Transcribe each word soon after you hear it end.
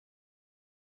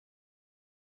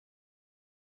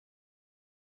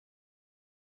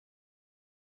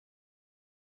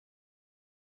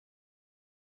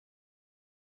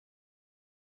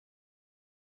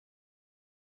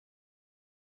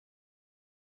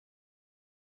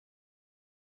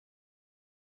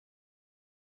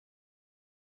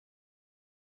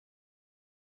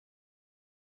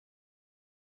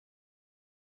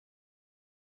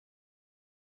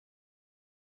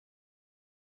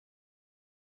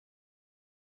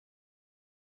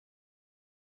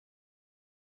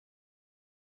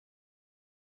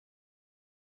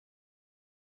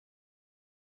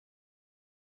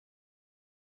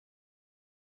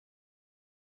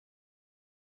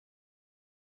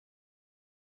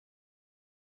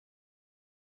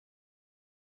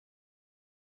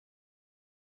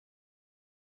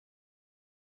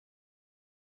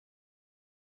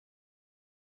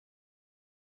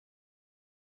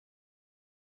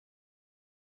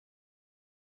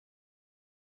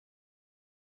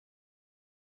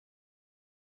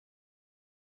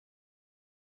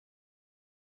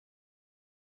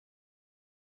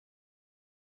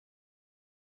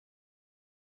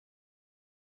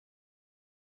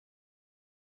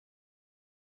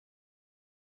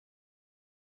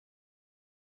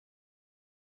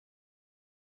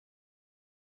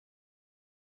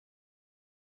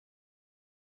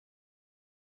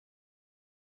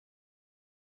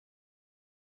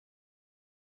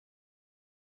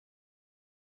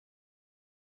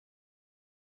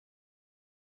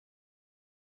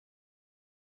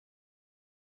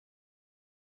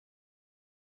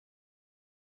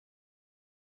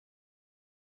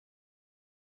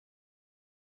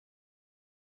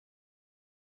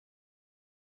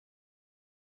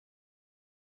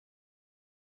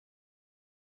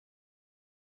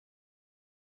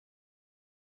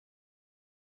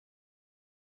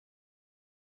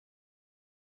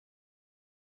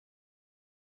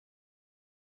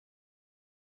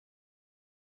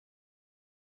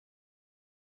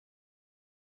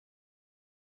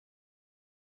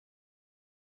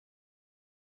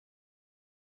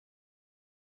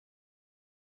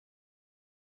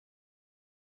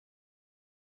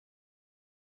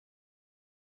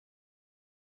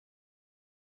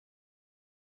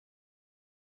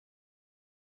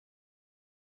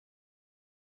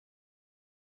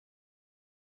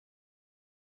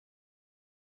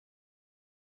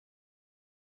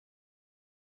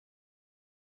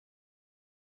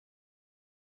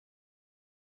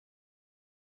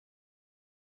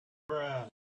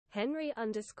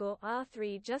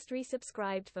Henry_R3 just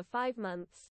resubscribed for 5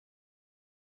 months.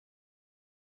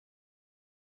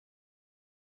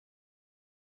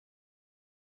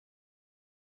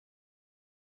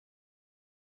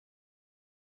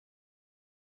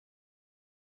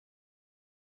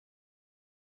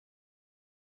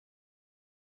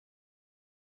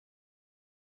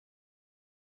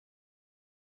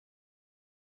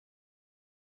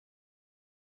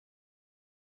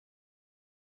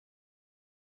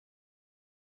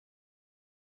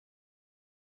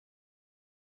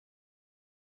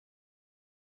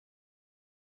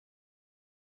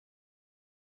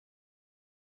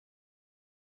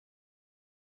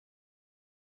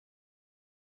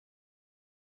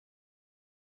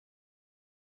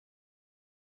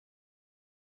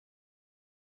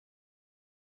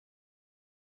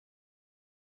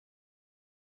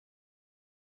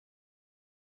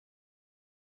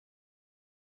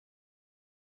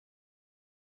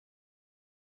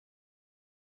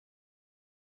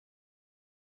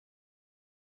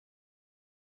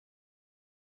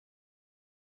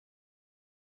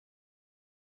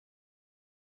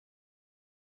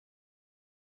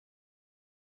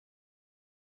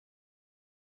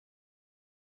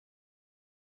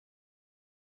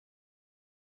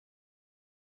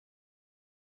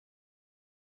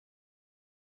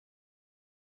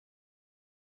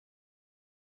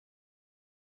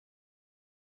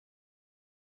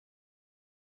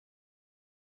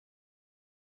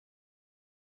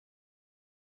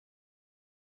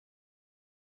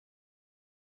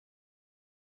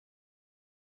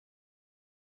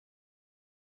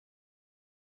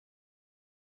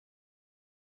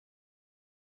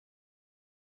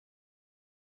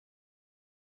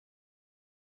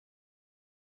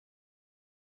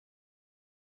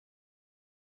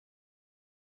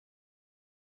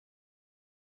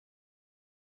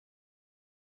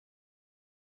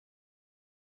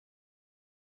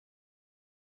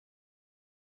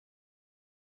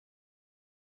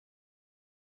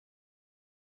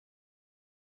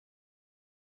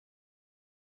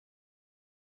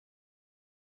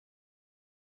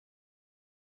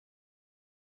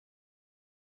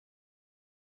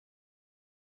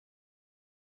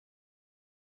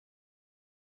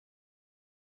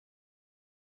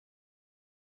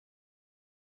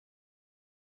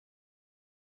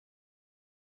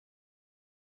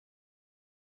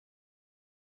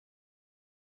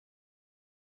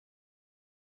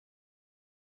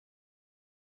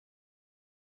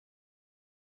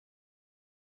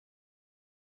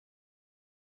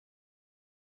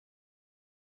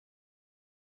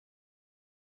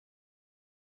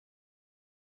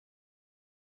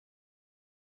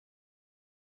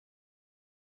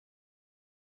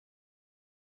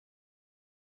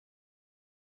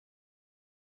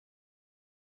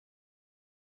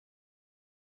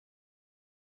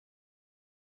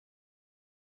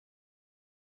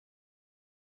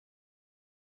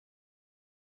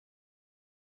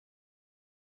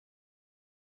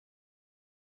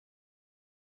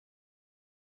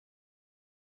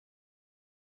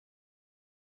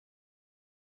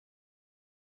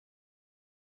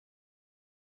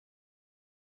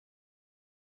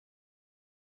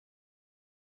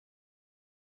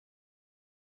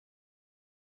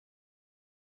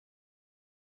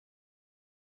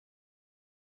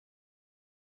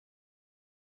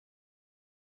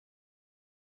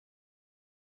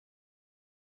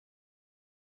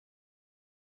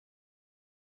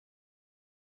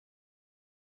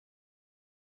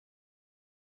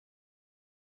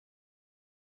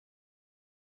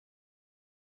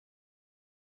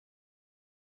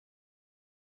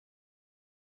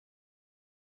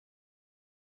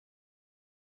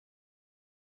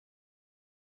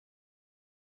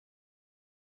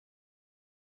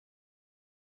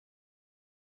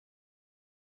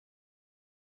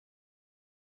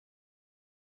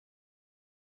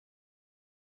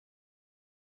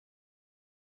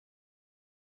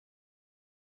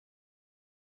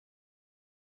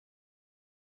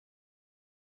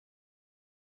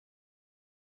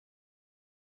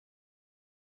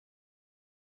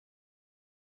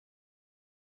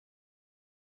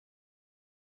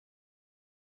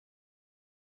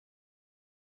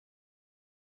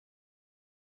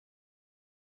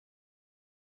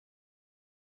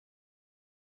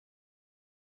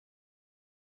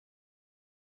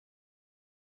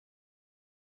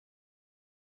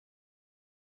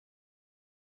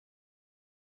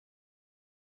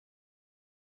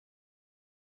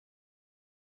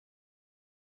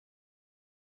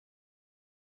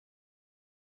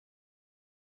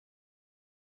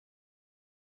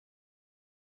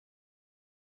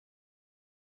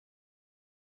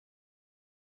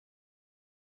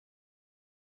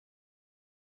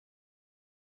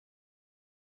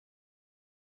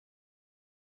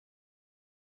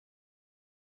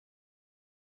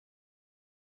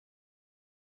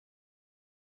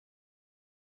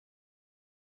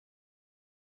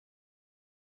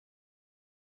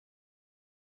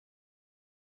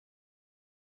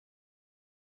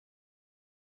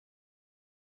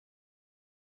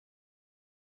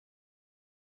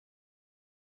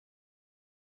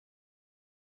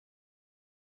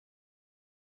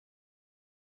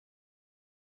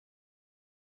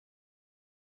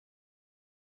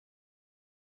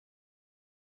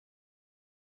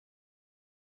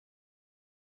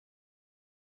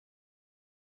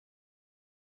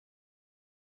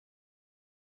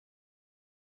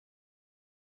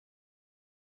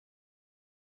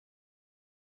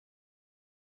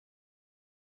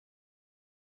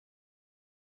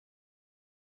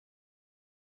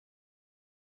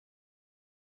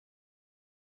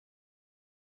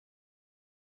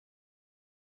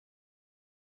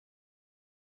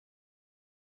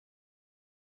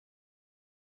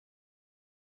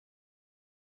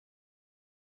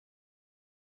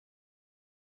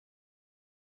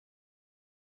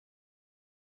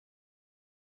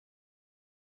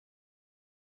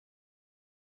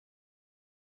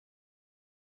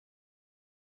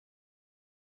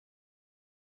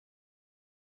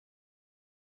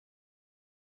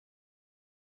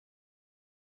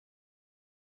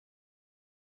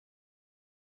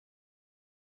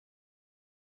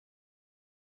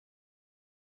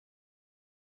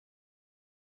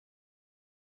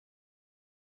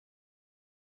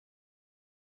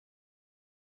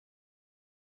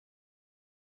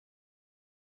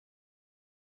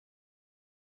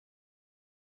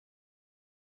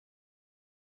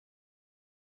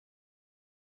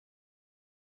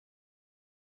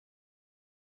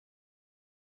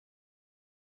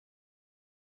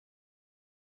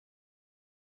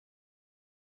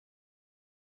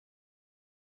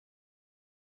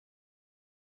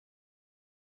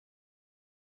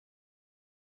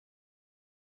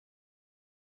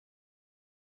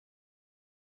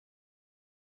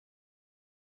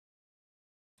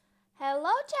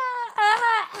 Hello,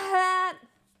 chat.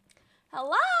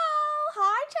 Hello.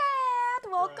 Hi,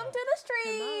 chat. Welcome to the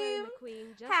stream.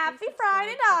 Happy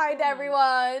Friday night,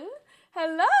 everyone.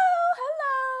 Hello.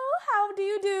 How do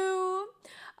you do?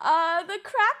 The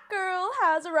crack girl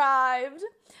has arrived.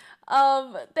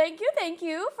 Thank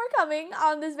you for coming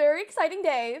on this very exciting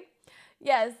day.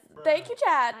 Yes, thank you,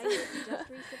 chat.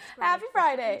 Happy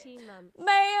Friday.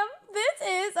 Ma'am, this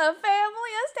is a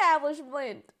family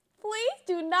establishment. Please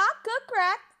do not cook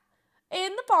crack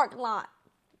in the parking lot.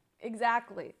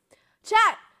 Exactly.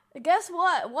 Chat, guess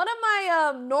what? One of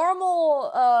my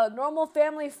normal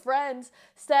family friends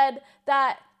said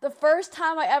that the first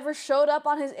time I ever showed up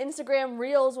on his Instagram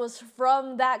Reels was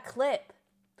from that clip.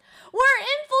 We're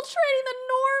infiltrating the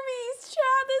normies,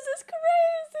 chat. This is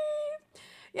crazy.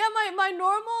 Yeah, my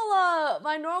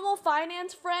normal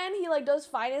finance friend, he like does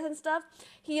finance and stuff.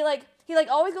 He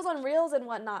always goes on Reels and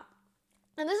whatnot.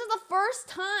 And this is the first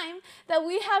time that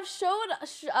we have showed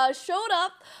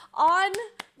up on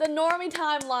the normie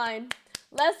timeline.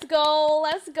 Let's go.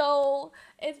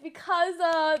 It's because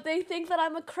they think that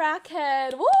I'm a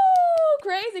crackhead. Woo!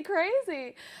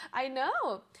 Crazy. I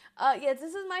know. Yes,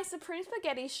 this is my Supreme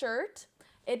Spaghetti shirt.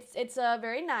 It's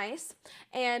very nice,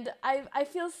 and I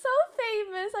feel so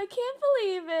famous. I can't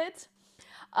believe it.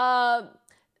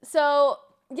 So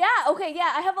yeah, okay,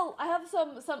 yeah. I have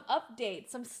some updates,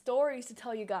 some stories to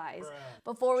tell you guys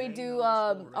before we do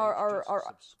our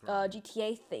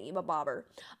GTA theme, bobber.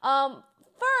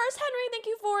 First, Henry, thank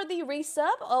you for the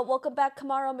resub. Welcome back,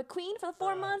 Kamaro McQueen, for the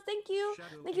 4 months. Thank you.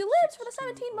 Thank you, Lips, for the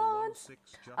 17 months.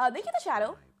 Thank you, The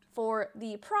Shadow, for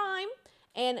the Prime.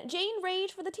 And Jane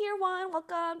Rage for the tier 1.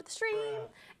 Welcome to the stream.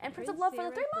 And Prince of Love for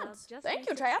the 3 months. Thank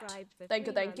you, Trapped. Thank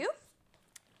you.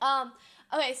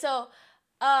 Okay, so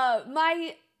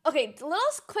the little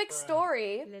quick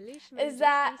story is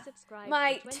that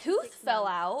my tooth fell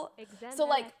out. So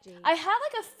like I had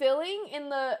like a filling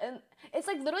it's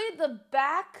like literally the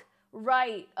back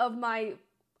right of my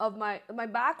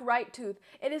back right tooth.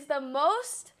 It is the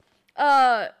most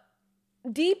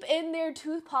deep in their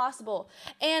tooth possible,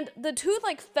 and the tooth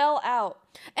like fell out,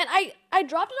 and I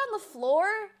dropped it on the floor,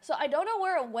 so I don't know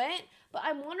where it went, but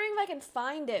I'm wondering if I can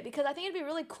find it because I think it'd be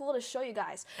really cool to show you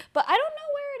guys, but I don't know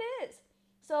where it is.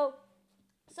 So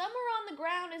somewhere on the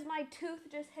ground is my tooth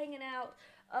just hanging out.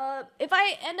 If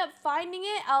I end up finding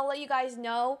it, I'll let you guys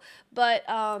know. But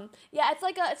yeah, it's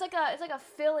like a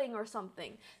filling or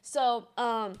something. So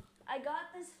I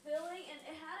got this filling and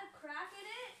it had a crack in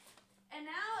it, and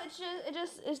now it's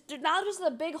just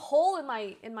a big hole in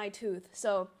my tooth.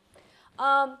 So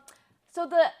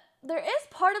there is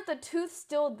part of the tooth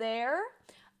still there,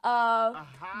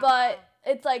 but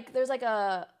it's like there's like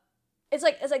it's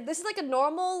like this is like a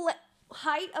normal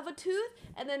height of a tooth,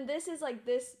 and then this is like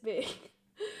this big.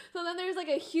 So then there's like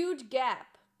a huge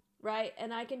gap, right?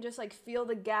 And I can just like feel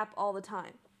the gap all the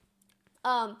time.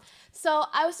 So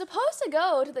I was supposed to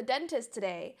go to the dentist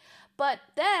today, but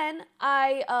then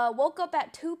I woke up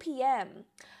at 2 p.m.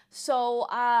 So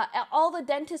all the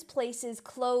dentist places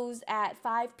close at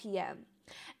 5 p.m.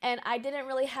 And I didn't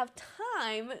really have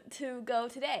time to go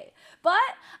today.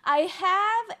 But I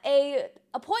have an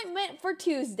appointment for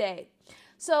Tuesday.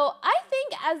 So I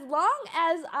think as long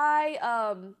as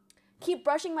I keep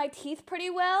brushing my teeth pretty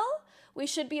well, we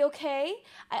should be okay.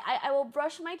 I will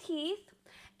brush my teeth,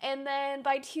 and then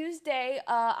by Tuesday,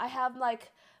 I have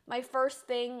like my first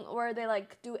thing where they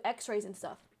like do x-rays and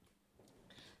stuff.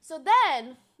 So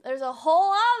then there's a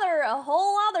whole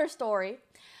other story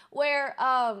where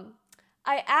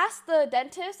I asked the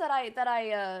dentist that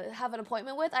I have an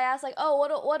appointment with. I asked like, oh,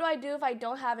 what do I do if I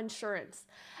don't have insurance?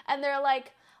 And they're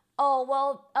like, oh,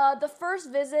 well, the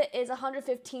first visit is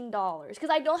 $115 because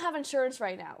I don't have insurance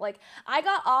right now. Like, I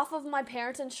got off of my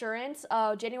parents' insurance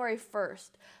January 1st.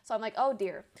 So I'm like, oh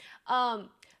dear.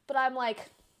 But I'm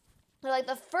like, they're like,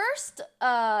 the first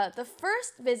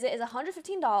visit is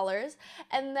 $115,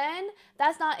 and then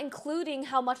that's not including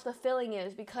how much the filling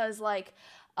is, because like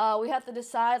we have to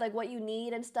decide like what you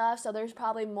need and stuff. So there's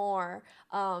probably more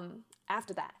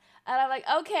after that. And I'm like,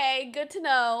 okay, good to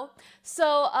know.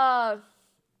 So I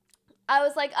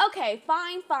was like, okay,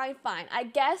 fine. I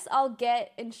guess I'll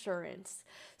get insurance.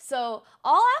 So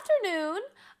all afternoon,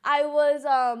 I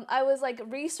was like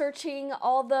researching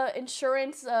all the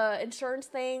insurance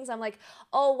things. I'm like,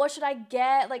 oh, what should I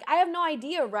get? Like, I have no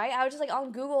idea, right? I was just like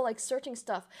on Google, like searching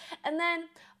stuff. And then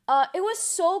it was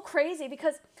so crazy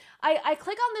because I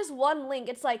click on this one link.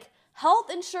 It's like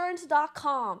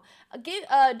healthinsurance.com.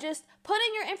 Just put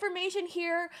in your information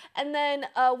here, and then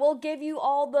we'll give you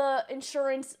all the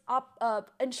insurance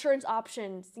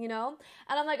options, you know?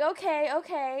 And I'm like,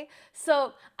 okay.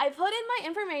 So I put in my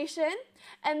information,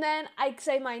 and then I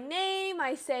say my name,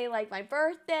 I say like my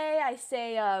birthday, I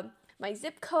say my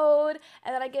zip code,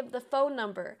 and then I give the phone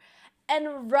number.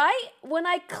 And right when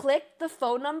I clicked the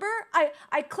phone number,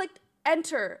 I clicked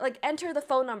enter the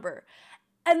phone number.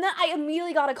 And then I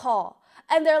immediately got a call.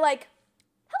 And they're like,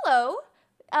 hello.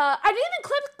 I didn't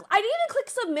even click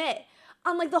submit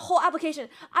on like the whole application.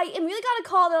 I immediately got a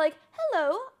call. They're like,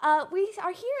 hello, we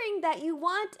are hearing that you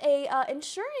want a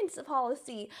insurance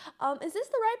policy. Is this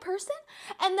the right person?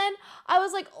 And then I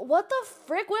was like, what the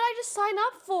frick? What did I just sign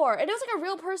up for? And it was like a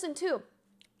real person too.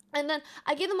 And then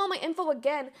I gave them all my info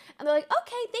again, and they're like,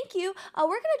 okay, thank you. We're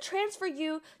gonna transfer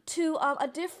you to a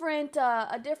different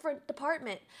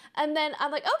department. And then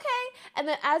I'm like, okay. And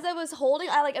then as I was holding,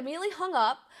 I like immediately hung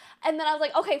up. And then I was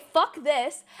like, okay, fuck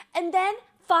this. And then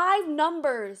 5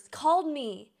 numbers called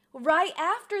me right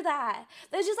after that.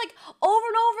 There's just like over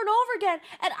and over and over again.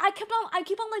 And I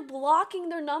keep on like blocking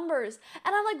their numbers.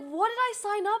 And I'm like, what did I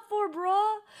sign up for,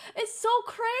 bruh? It's so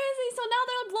crazy. So now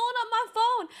they're blowing up my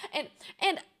phone.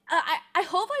 And I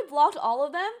hope I blocked all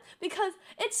of them because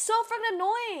it's so freaking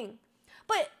annoying.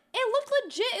 But it looked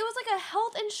legit. It was like a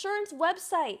health insurance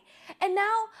website. And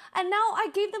now I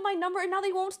gave them my number, and now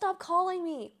they won't stop calling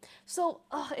me. So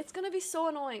it's gonna be so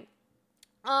annoying.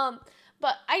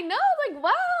 But I know, like,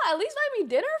 wow, at least buy me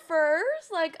dinner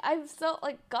first. Like, I'm so,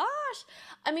 like, gosh.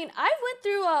 I mean, I went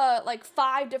through like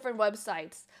 5 different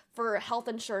websites for health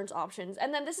insurance options,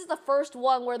 and then this is the first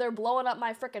one where they're blowing up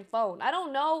my freaking phone. I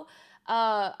don't know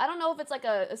if it's like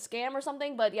a scam or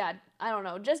something, but yeah, I don't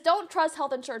know. Just don't trust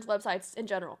health insurance websites in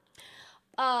general.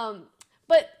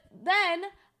 But then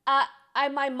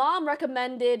my mom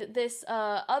recommended this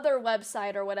other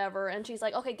website or whatever, and she's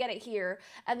like, okay, get it here.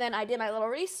 And then I did my little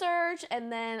research,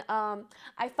 and then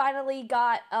I finally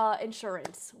got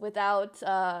insurance without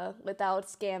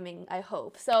scamming, I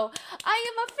hope. So I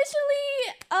am officially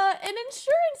an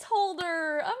insurance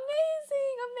holder.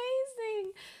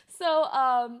 Amazing. So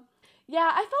yeah,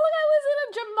 I felt like I was in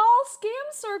a Jamal scam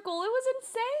circle. It was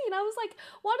insane. I was like,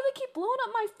 why do they keep blowing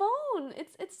up my phone?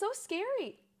 It's so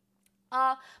scary.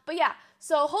 But yeah,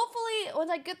 so hopefully once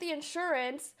I get the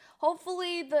insurance,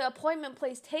 hopefully the appointment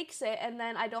place takes it, and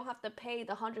then I don't have to pay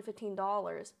the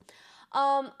 $115.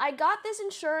 I got this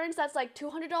insurance that's like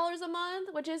 $200 a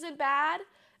month, which isn't bad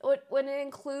when it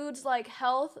includes like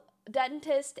health,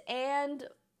 dentist, and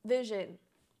vision.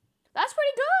 That's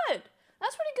pretty good.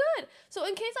 So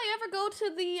in case I ever go to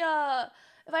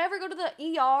if I ever go to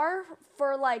the ER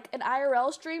for like an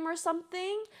IRL stream or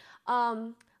something,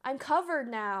 I'm covered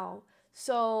now.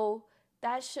 So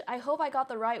I hope I got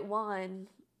the right one.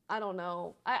 I don't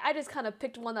know. I just kind of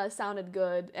picked one that sounded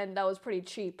good and that was pretty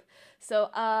cheap. So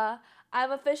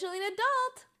I'm officially an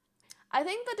adult. I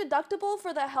think the deductible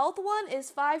for the health one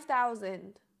is $5,000. Isn't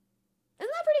that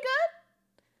pretty good?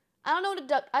 I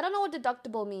don't know what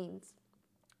deductible means.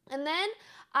 And then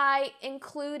I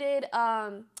included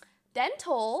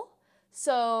dental.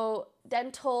 So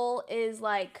dental is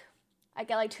like, I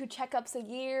get like 2 checkups a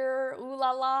year, ooh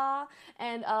la la,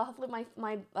 and hopefully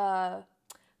my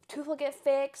tooth will get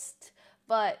fixed.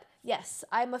 But yes,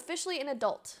 I'm officially an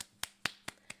adult.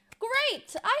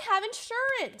 Great, I have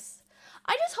insurance.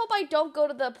 I just hope I don't go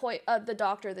to the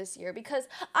doctor this year, because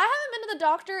I haven't been to the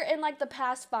doctor in like the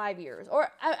past 5 years,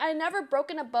 or I never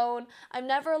broken a bone. I've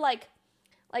never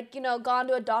gone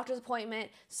to a doctor's appointment.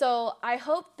 So I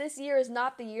hope this year is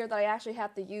not the year that I actually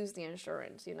have to use the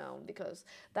insurance, because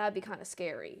that'd be kind of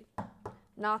scary.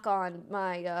 Knock on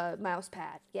my mouse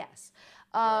pad. Yes.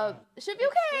 Should be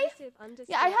okay.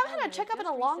 Yeah, I haven't had a checkup in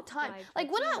a long time. Like,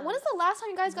 when is the last time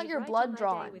you guys got your blood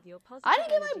drawn? I didn't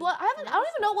get my blood. I don't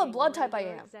even know what blood type I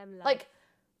am. Like,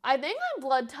 I think I'm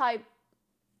blood type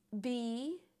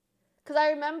B. Because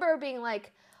I remember being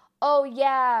like, oh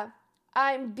yeah,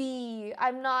 I'm B,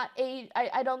 I'm not A,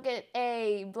 I don't get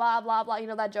A, blah, blah, blah,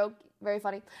 that joke, very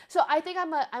funny. So I think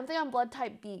I'm blood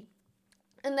type B.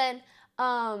 And then,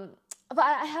 but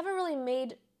I haven't really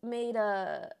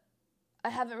I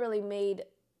haven't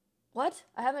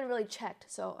really checked,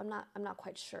 so I'm not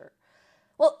quite sure.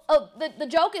 Well, the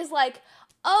joke is like,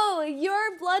 oh,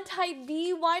 you're blood type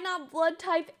B, why not blood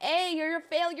type A? You're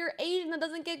Asian that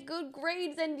doesn't get good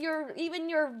grades, and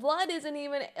your blood isn't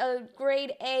even a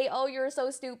grade A. Oh, you're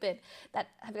so stupid. Have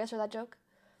you guys heard that joke?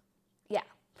 Yeah,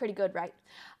 pretty good, right?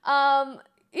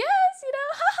 Yes,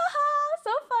 so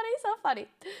funny.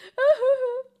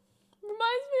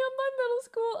 Reminds me of my middle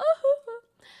school.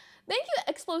 Thank you,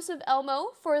 Explosive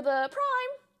Elmo, for the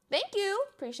prime. Thank you.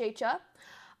 Appreciate ya.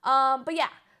 But yeah,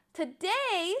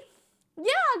 today,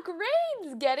 yeah,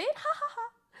 grades, get it? Ha ha ha.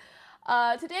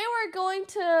 Today we're going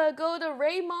to go to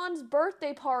Raymond's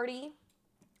birthday party.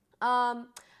 I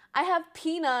have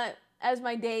Peanut as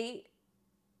my date.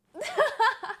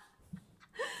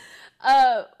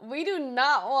 We do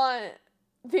not want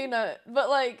Peanut, but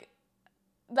like,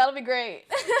 that'll be great.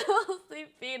 We'll see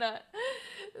Peanut.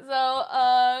 So,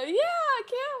 yeah,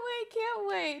 can't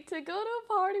wait to go to a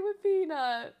party with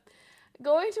Peanut.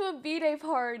 Going to a B-Day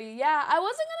party. Yeah, I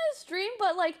wasn't gonna stream,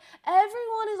 but like,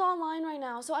 everyone is online right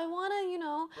now. So I wanna, you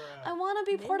know, I wanna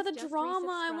be part of the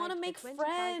drama. I wanna make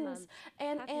friends.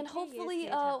 And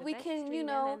hopefully, we can, you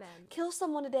know, kill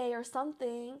someone today or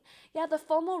something. Yeah, the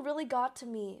FOMO really got to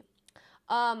me.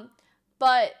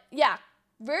 But yeah,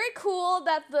 very cool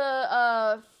that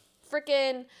the,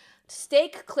 freaking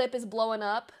steak clip is blowing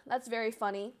up. That's very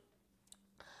funny.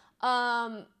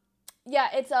 Yeah,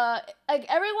 it's like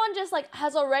everyone just like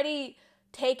has already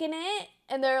taken it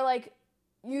and they're like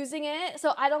using it,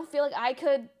 so I don't feel like I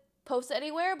could post it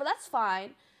anywhere, but that's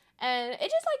fine. And it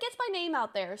just like gets my name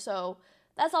out there, so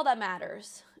that's all that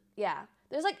matters. Yeah.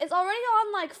 There's like, it's already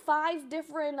on like 5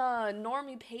 different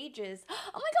normie pages. Oh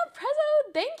my god,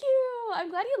 Prezzo, thank you.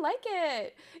 I'm glad you like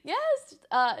it. Yes,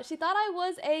 she thought I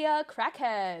was a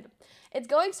crackhead. It's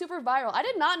going super viral. I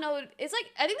did not know. It's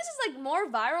like, I think this is like more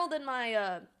viral than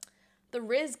my the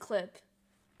Riz clip,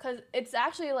 cause it's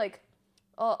actually like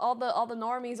all the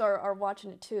normies are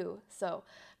watching it too. So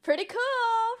pretty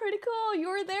cool, pretty cool. You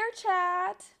were there,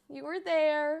 chat. You were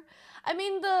there. I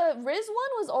mean, the Riz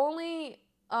one was only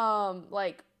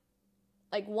like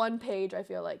 1 page, I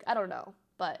feel like. I don't know,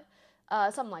 but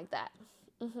something like that.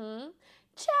 Chat, you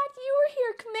were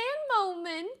here, command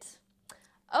moment.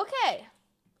 Okay.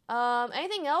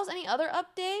 Anything else? Any other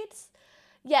updates?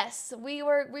 Yes, we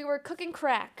were cooking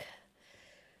crack.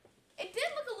 It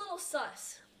did look a little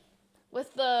sus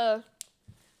with the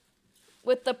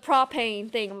propane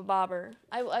thingamabobber.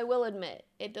 I will admit,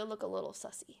 it did look a little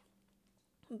sussy.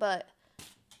 But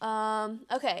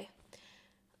okay.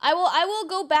 I will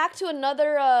go back to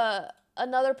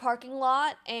another parking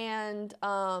lot and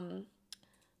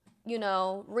you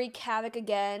know, wreak havoc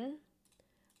again.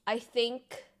 I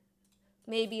think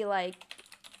maybe like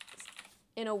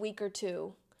in a week or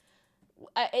 2.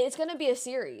 It's gonna be a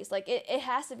series. Like it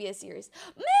has to be a series.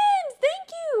 Mims, thank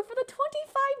you for the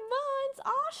 25 months.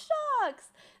 Aw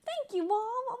shucks. Thank you, Mom.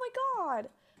 Oh my god.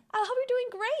 I hope you're doing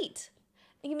great.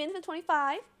 Thank you, Mims, for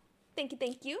 25.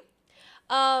 Thank you.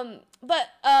 But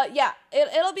yeah,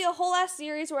 it'll be a whole ass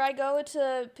series where I go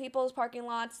to people's parking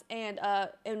lots and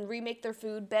remake their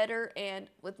food better and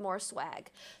with more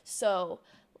swag. So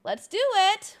let's do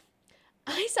it.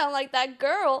 I sound like that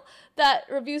girl that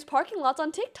reviews parking lots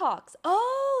on TikToks.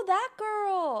 Oh, that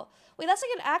girl. Wait, that's like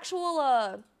an actual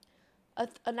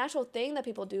an actual thing that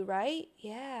people do, right?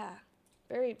 Yeah.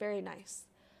 Very, very nice.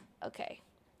 Okay.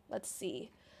 Let's see.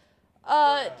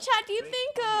 Chat, do you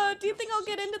think I'll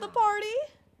get into the party?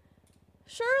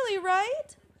 Surely,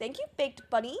 right? Thank you, Baked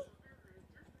Bunny.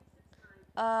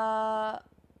 Let's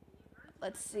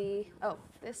see. Oh,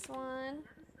 this one.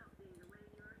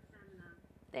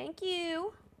 Thank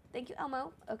you. Thank you,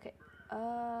 Elmo. Okay.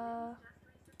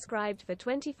 Subscribed for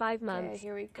 25 months. Okay,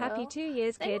 here we go. Happy 2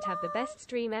 years, kid. Have the best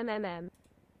stream, MMM.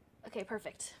 Okay,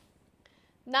 perfect.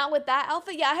 Not with that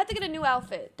outfit. Yeah, I have to get a new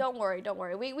outfit. Don't worry.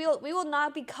 We will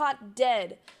not be caught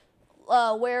dead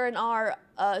wearing our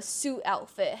suit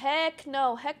outfit. Heck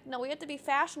no. We have to be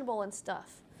fashionable and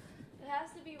stuff. It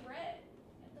has to be red.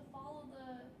 You have to follow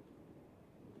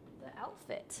the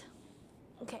outfit.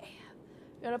 Okay.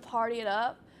 We're gonna party it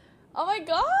up. Oh my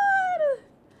god!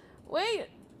 Wait.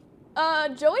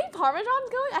 Joey Parmesan's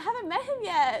going? I haven't met him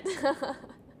yet.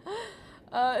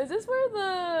 Is this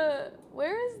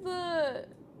where is the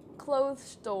clothes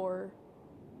store?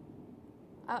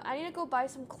 I need to go buy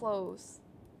some clothes.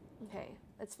 Okay,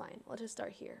 that's fine. Let's just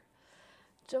start here.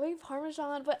 Joey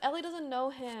Parmesan, but Ellie doesn't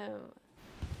know him.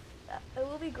 It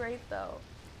will be great though.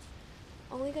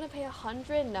 Only gonna pay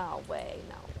 100? No way.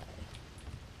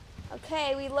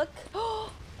 Okay, we look.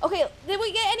 Okay, did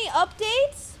we get any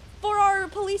updates for our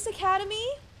police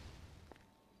academy?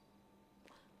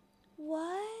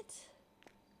 What?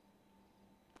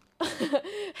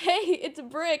 Hey, it's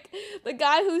Brick, the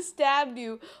guy who stabbed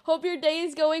you. Hope your day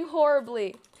is going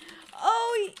horribly.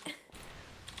 Oh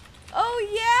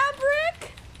yeah,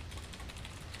 Brick?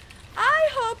 I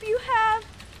hope you have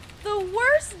the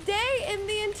worst day in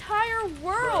the entire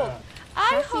world.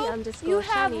 I hope you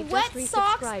have wet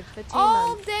socks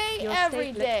all day,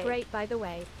 every day. Great, by the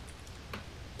way.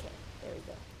 Okay, there we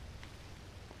go.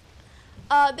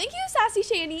 Thank you, Sassy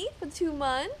Shani, for 2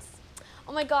 months.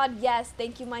 Oh my god, yes,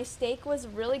 thank you. My steak was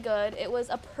really good. It was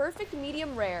a perfect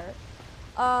medium rare.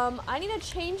 I need to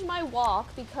change my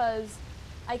walk because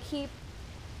I keep,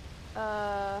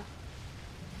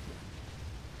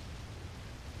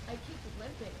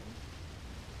 limping.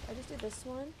 I just do this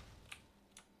one.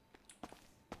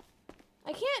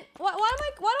 I can't, why do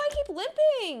I keep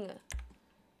limping?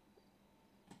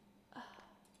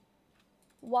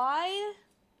 Why?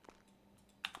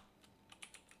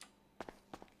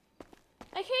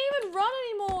 I can't even run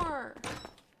anymore.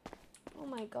 Oh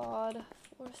my god.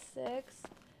 4, 6.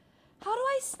 How do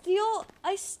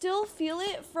I still feel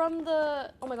it from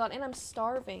the, oh my god, and I'm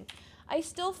starving. I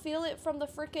still feel it from the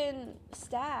freaking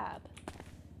stab.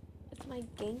 It's my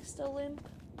gangsta limp.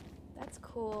 That's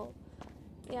cool.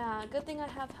 Yeah, good thing I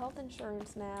have health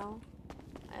insurance now.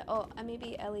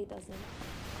 Maybe Ellie doesn't.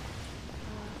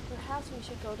 Perhaps we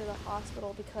should go to the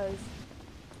hospital because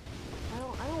I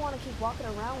don't want to keep walking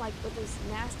around like with this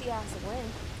nasty ass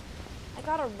limp. I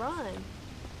gotta run.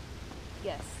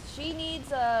 Yes, she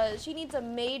needs a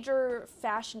major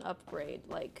fashion upgrade.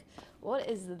 Like, what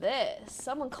is this?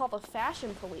 Someone call the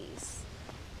fashion police.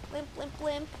 Limp, limp,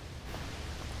 limp.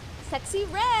 Sexy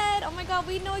red. Oh my god,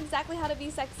 we know exactly how to be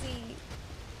sexy.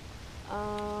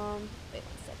 Wait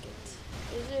a second.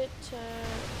 Is it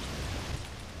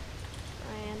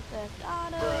Grand Theft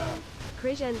Auto?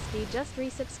 Krzyzewski just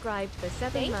resubscribed for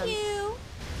 7 months. Thank you.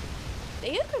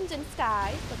 Thank you, Crimson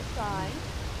Sky, for the prime.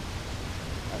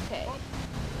 Okay.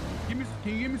 Can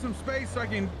you give me some space so I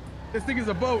can? This thing is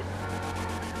a boat.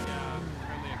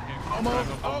 Yeah, Almost.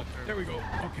 Oh, there we go.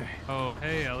 Okay. Oh,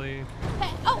 hey, Ellie.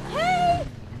 Hey. Oh, hey.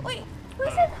 Wait. Who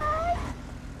said hi?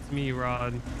 It's me,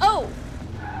 Rod. Oh.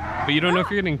 But you don't know if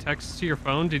you're getting texts to your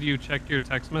phone? Did you check your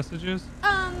text messages?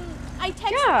 I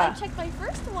checked my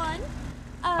first one.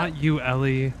 Not you,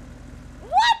 Ellie.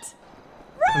 What?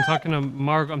 Rod? I'm talking to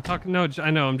Marg. No, I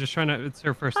know. I'm just trying to. It's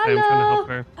her first day. I'm trying to help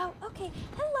her. Oh, okay.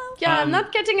 Hello. Yeah, I'm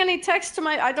not getting any text to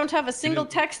my. I don't have a single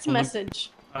text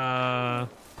message. I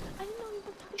didn't know you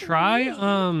were talking Try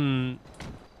to me.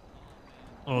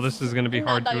 Oh, this is gonna be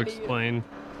hard to explain.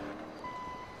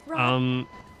 Rod,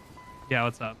 Yeah.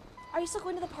 What's up? are you still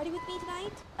going to the party with me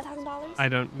tonight? $1,000? I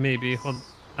don't. Maybe. Hold.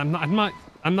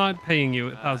 I'm not paying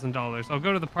you $1,000. I'll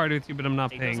go to the party with you, but I'm not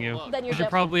paying you. Then You should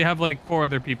probably have like 4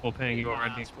 other people paying you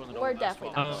already. We're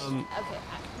definitely not. Okay.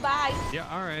 Bye. Yeah.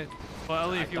 All right. Well,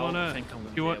 Ellie, if you wanna,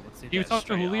 do you talk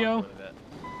to Julio?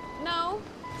 No.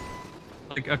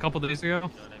 Like a couple days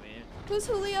ago? Who's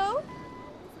Julio?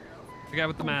 The guy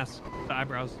with the mask, the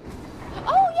eyebrows.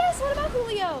 Oh yes. What about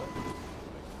Julio?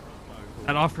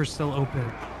 That offer's still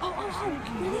open.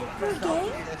 Really? For a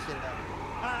gang?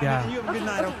 Yeah. You have a good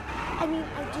night. Okay. I mean,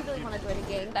 I do really want to join a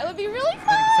gang. That would be really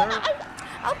fun.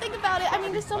 I'll think about it. I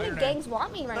mean, there's so many gangs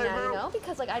want me right now, you know,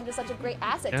 because like I'm just such a great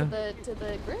asset to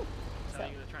the group. So.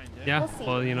 Yeah. We'll see.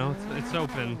 Well, you know, it's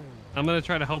open. I'm gonna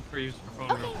try to help her use her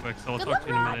phone real quick, so I'll talk to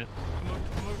you in a minute.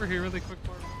 Come over here really quick,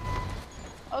 Mark.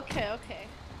 Okay, okay.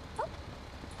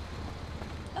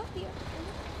 Oh dear.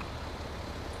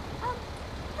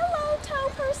 Hello, toe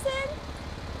person.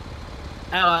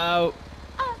 Hello.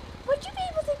 Would you be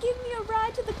able to give me a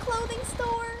ride to the clothing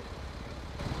store?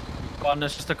 One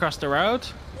that's just across the road?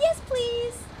 Yes,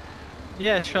 please.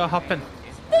 Yeah, sure, hop in.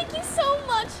 Thank you so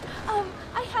much.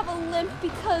 I have a limp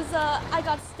because I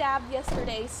got stabbed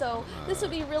yesterday, so this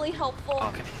would be really helpful.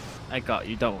 Okay, I got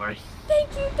you, don't worry. Thank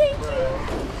you, thank you.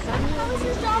 How's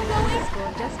your job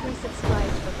going? Just resubscribed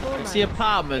for 4 months. It's the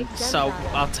apartment, so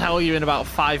I'll tell you in about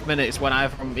 5 minutes when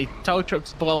my tow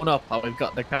truck's blown up and we've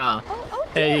got the car. Oh,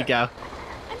 Here you go.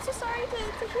 I'm so sorry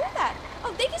to hear that.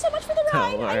 Oh, thank you so much for the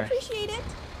ride. I appreciate it.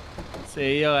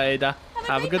 See you later.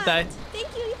 Have a good day.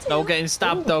 Thank you, you too. No getting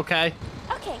stabbed, okay?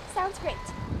 Okay, sounds great.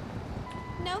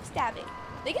 No stabbing.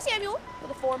 Thank you, Samuel, for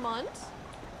the 4 months.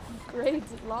 Great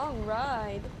long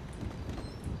ride.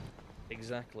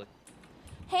 Exactly.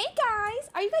 Hey guys,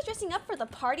 are you guys dressing up for the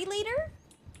party later?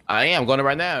 I am going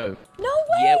right now. No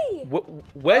way! Yeah.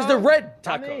 Where's the red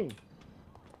taco?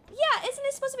 Yeah, isn't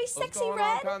it supposed to be sexy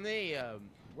red?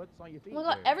 What's on your feet? Oh my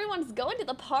god, everyone's going to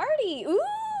the party. Ooh,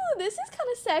 this is kind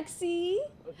of sexy.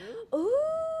 Ooh,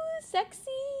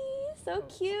 sexy. So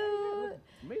cute.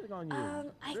 Amazing on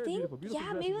you. I think,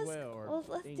 yeah, maybe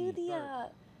let's do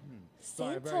the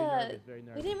Santa.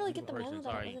 We didn't really get the memo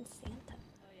that it wasn't Santa.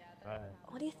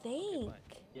 What do you think?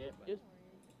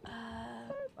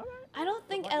 I don't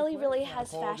think Ellie really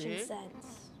has fashion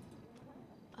sense.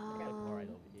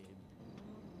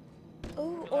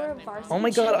 Ooh, or a varsity. Oh my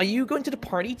god, are you going to the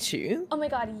party too? Oh my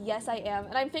god, yes I am.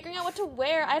 And I'm figuring out what to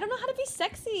wear. I don't know how to be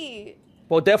sexy.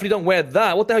 Well, definitely don't wear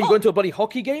that. What the hell? You going to a bloody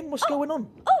hockey game? What's going on?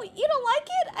 Oh, you don't like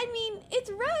it? I mean, it's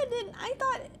red, and I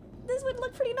thought this would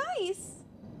look pretty nice.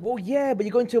 Well, yeah, but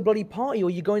you're going to a bloody party, or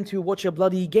you're going to watch a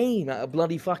bloody game at a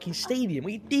bloody fucking stadium.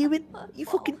 What are you doing? What you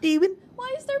fucking doing?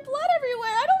 Why is there blood everywhere?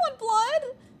 I don't want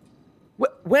blood.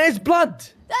 Where's blood? I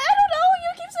don't know.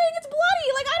 You keep saying it's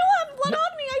bloody. Like, I don't have blood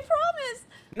on me. I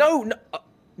promise.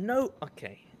 No.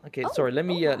 Okay. Sorry.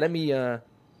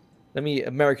 Let me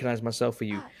Americanize myself for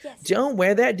you. Yes. Don't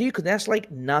wear that, dude, because that's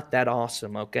like not that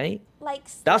awesome. Okay. Like.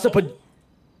 That's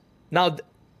now.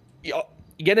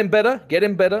 Getting better.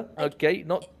 Like, Okay.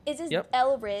 Not. Is this Yep.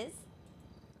 Elriz?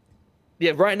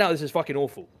 Yeah. Right now, this is fucking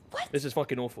awful. What? This is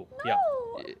fucking awful. No.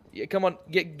 Yeah. Come on.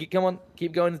 Come on.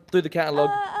 Keep going through the catalog.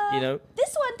 You know.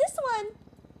 This one.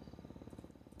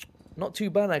 Not too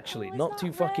bad actually. Oh, it's not too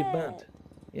not fucking red. bad.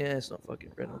 Yeah, it's not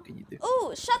fucking red. What can you do?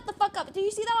 Ooh, shut the fuck up. Do you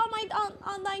see that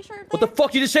on my shirt there? What the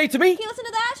fuck you just say to me? Can you listen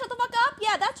to that? Shut the fuck up.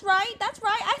 Yeah, that's right.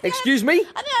 Excuse me? I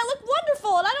think I look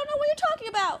wonderful, and I don't know what you're talking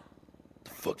about.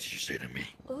 The fuck did you say to me?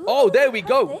 Ooh, Oh, there we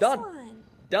go. this Done. one?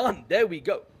 Done. There we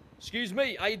go. Excuse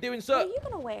me. How you doing, sir? What are you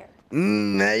gonna wear?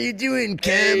 How you doing,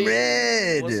 Hey,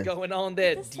 comrade? what's going on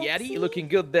there, Is this daddy? sexy? You looking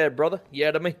good there, brother.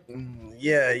 You to me?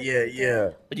 Yeah.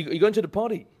 You going to the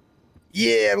party?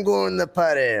 Yeah, I'm going to the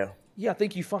party. Yeah, I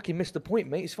think you fucking missed the point,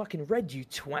 mate. It's fucking red, you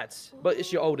twats. But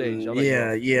it's your old age. I'll let you Yeah,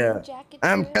 know. yeah. Jacket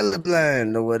I'm too?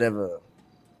 colorblind or whatever.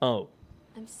 Oh.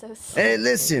 I'm so sorry. Hey,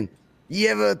 listen. You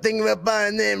ever think about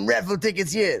buying them raffle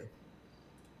tickets yet?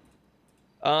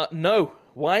 No.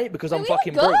 Why? Because I'm we look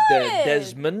fucking broke there, good.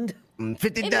 Desmond.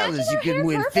 $50, you our hair can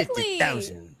win perfectly.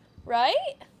 50,000. Right?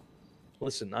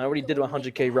 Listen, I already did a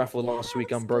 100K raffle last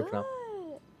week. I'm broke now.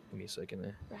 Good. Give me a second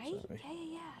there. Right? Sorry.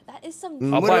 Yeah. That is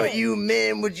some. I'll What buy about it. you,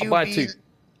 man? Would you I'll buy be...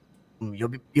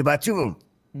 two. You buy two of them?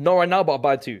 Not right now, but I'll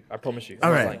buy two. I promise you. All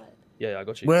I'm not right. lying. Yeah, I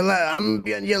got you. Well, I'm going to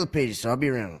be on Yellow Pages, so I'll be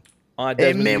around. All right, Hey,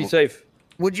 Desmond, man, you be safe.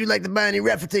 Would you like to buy any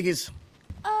raffle tickets?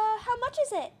 How much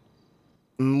is it?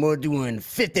 We're doing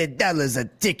 $50 a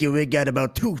ticket. We got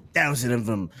about 2,000 of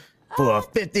them for a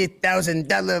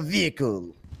 $50,000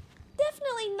 vehicle.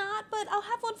 Definitely not, but I'll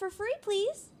have one for free,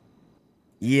 please.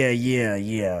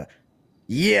 Yeah,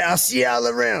 I'll see y'all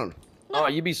around. All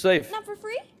right, you be safe. Not for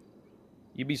free?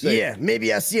 You be safe. Yeah,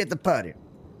 maybe I'll see you at the party.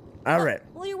 All right.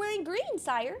 Well, you're wearing green,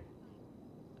 sire.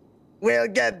 Well,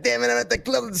 goddammit, I'm at the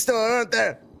clothing store, aren't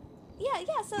I? Yeah.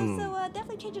 So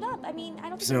definitely change it up. I mean, I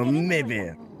don't think So we can get in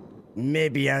like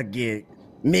maybe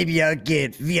I'll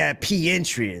get VIP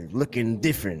entry, looking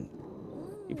different.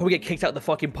 You probably get kicked out of the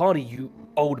fucking party, you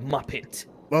old muppet.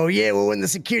 Oh yeah, well when the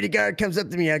security guard comes up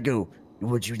to me, I go,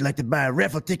 "Would you like to buy a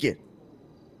raffle ticket?"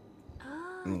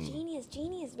 that. Genius.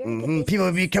 Very good. business. People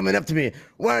will be coming up to me.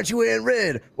 Why aren't you wearing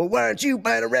red? Well, why aren't you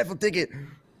buying a raffle ticket?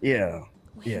 Yeah,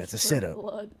 it's a setup.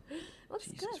 Blood. Looks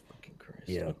Jesus good. fucking Christ.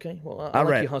 Yeah. Okay, well, I All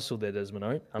like right. your hustle there, Desmond,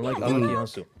 all right? I like Yeah, your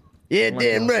hustle. Yeah, like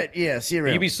damn that. right. Yeah, see you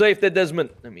around. You be safe there, Desmond.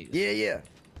 Let me... Yeah.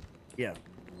 I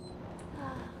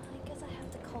guess I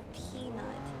have to call Peanut.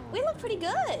 We look pretty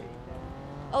good.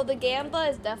 Oh, the Gamba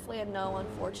is definitely a no,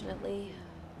 unfortunately.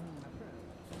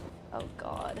 Oh,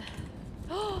 God.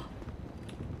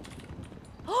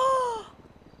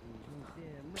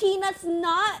 Peanut's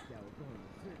not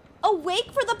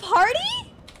awake for the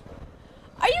party?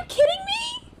 Are you kidding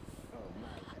me?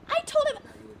 I told him...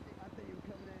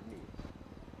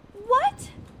 What?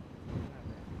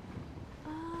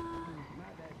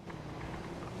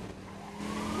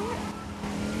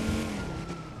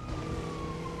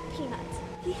 Peanut.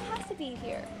 He has to be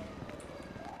here.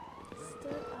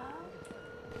 Stood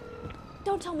up.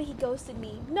 Don't tell me he ghosted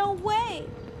me. No way.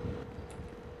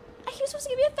 He was supposed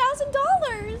to give me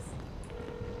 $1,000.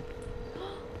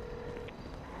 Oh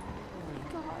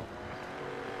my God.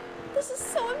 This is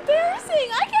so embarrassing.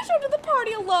 I can't show up to the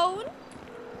party alone.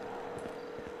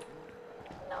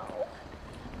 No.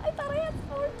 I thought I had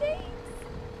 4 days.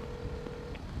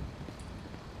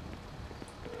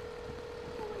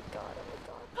 Oh my God.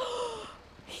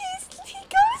 He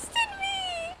ghosted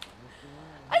me.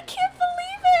 I can't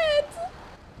believe it.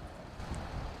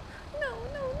 No,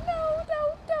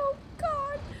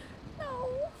 God.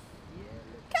 No.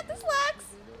 Cut the slacks.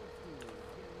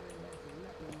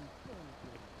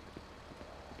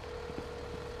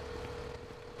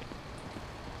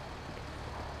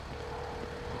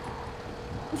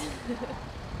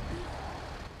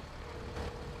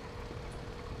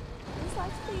 These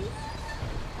slacks, please.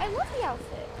 I love the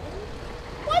outfit.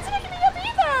 Why isn't it getting up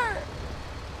either?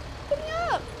 Get me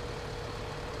up.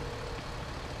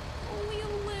 Only a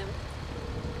limp.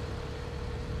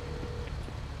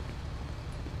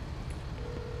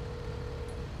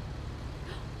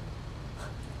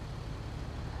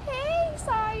 Hey,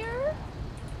 sire.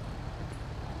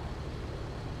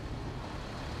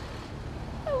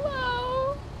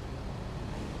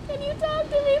 talk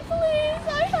to me, please.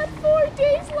 I had 4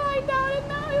 days lined out and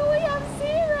now I only have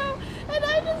 0. And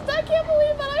I can't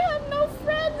believe that I have no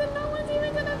friends and no one's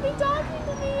even gonna be talking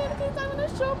to me in case I'm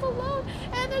gonna show up alone.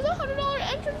 And there's a $100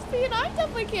 entrance fee and I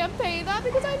definitely can't pay that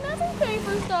because I never pay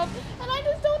for stuff. And I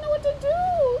just don't know what to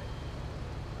do.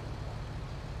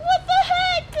 What the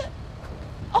heck?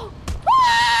 Oh.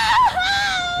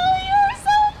 You're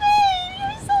so mean.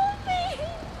 You're so mean.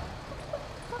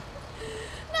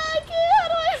 Now I can't. How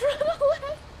do I run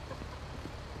away?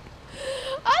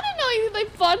 I didn't know you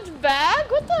like fund back.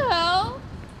 What the hell?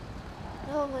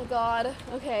 Oh my god.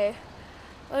 Okay.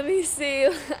 Let me see.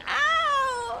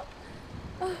 Ow!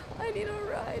 Oh, I need a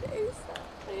ride ASAP.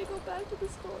 I need to go back to the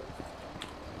store.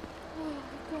 Oh my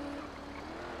god.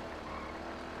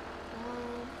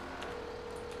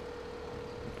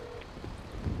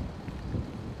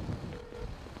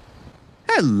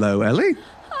 Hello, Ellie.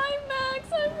 Hi,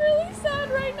 Max. I'm really sad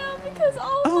right now because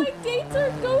all of my dates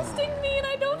are ghosting me and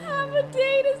I don't have a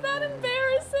date. Is that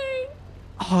embarrassing?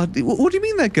 Oh, what do you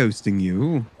mean they're ghosting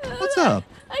you? What's up?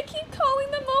 I keep calling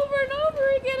them over and over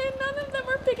again and none of them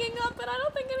are picking up and I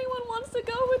don't think anyone wants to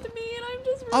go with me and I'm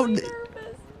just really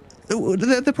nervous.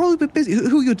 They're probably a bit busy.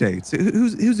 Who are your dates?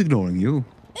 Who's ignoring you?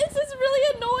 It's this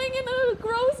really annoying and a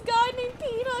gross guy named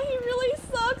Peanut. He really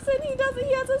sucks and he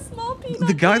has a small peanut.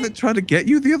 The guy that tried to get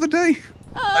you the other day?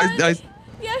 I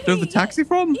drove the taxi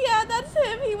from? Yeah, that's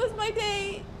him. He was my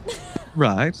date.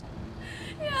 Right.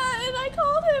 Yeah, and I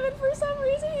called him, and for some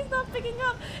reason he's not picking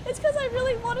up. It's because I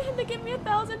really wanted him to give me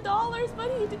 $1,000,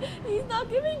 but he's not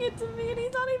giving it to me, and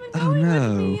he's not even going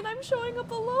with me, and I'm showing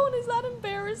up alone. Is that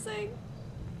embarrassing?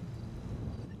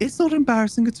 It's not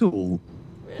embarrassing at all.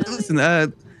 Really? Listen,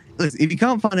 if you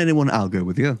can't find anyone, I'll go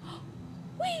with you.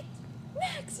 Wait,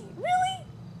 Max, really?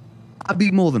 I'd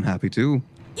be more than happy to.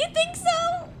 You think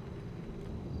so?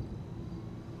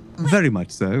 Very much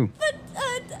so. But,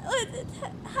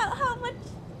 how much?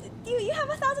 Do you have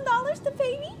 $1,000 to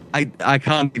pay me? I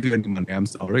can't give you any money, I'm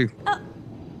sorry.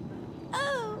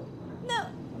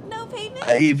 No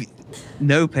payment?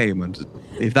 No payment.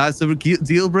 If that's a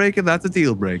deal breaker, that's a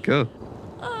deal breaker.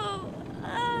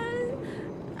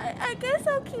 I guess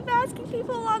I'll keep asking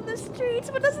people on the streets,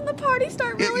 but doesn't the party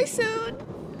start really soon?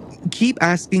 Keep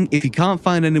asking. If you can't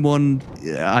find anyone,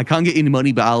 I can't get any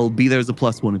money, but I'll be there as a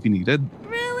 +1 if you need it.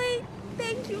 Really?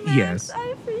 Thank you, Max. Yes. I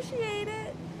appreciate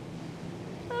it.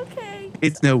 Okay.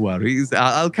 It's no worries.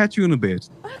 I'll catch you in a bit.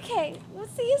 Okay. We'll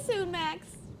see you soon, Max.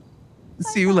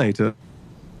 See you later.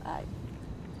 Bye.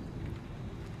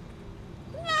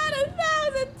 Not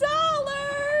 $1,000!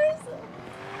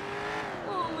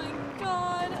 Oh my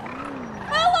god.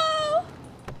 Hello!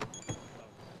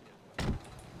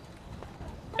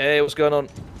 Hey, what's going on?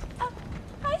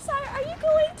 Hi, sire. Are you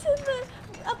going to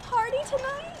a party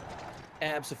tonight?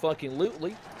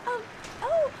 Abso-fucking-lutely. Oh,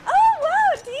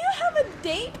 wow. Do you have a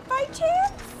date by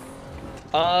chance?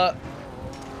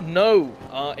 No.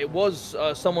 It was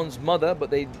someone's mother, but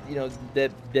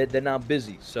they're now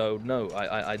busy. So no,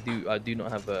 I do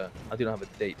not have a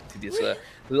date to this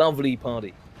lovely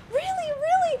party. Really?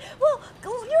 Well,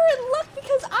 you're in luck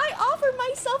because I offered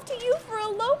myself to you for a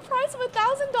low price of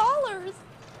 $1,000.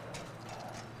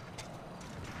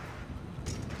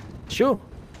 Sure.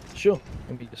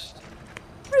 Let me just.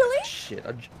 Really? Shit.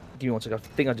 Give me 1 second. I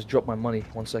think I just dropped my money.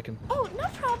 1 second. Oh, no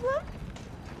problem.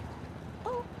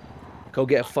 Oh. Go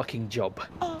get a fucking job.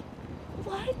 Oh.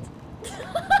 What?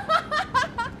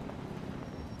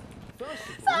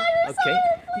 Okay.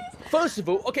 First of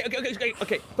all,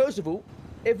 okay. First of all,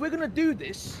 if we're gonna do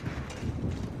this,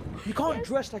 you can't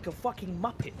dress like a fucking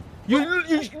muppet. You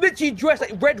literally dress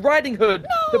like Red Riding Hood,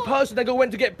 the person that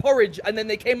went to get porridge and then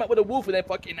they came up with a wolf in their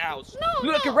fucking house. You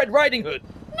look like a Red Riding Hood.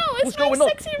 No, it's my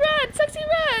Sexy Red.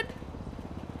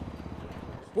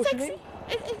 What's your name?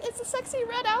 It's a Sexy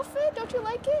Red outfit. Don't you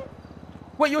like it?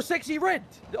 Wait, you're Sexy Red,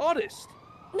 the artist?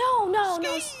 No.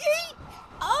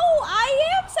 Oh,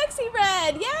 I am Sexy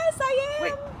Red. Yes, I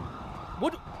am.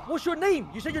 Wait, what's your name?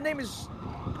 You said your name is...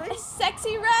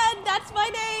 Sexy Red. That's my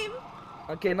name.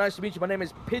 Okay, nice to meet you. My name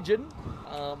is Pigeon.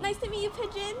 Nice to meet you,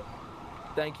 Pigeon.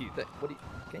 Thank you.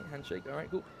 Okay, handshake. All right,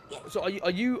 cool. Yeah. So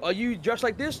are you dressed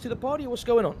like this to the party, or what's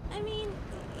going on? I mean,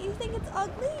 you think it's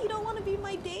ugly? You don't want to be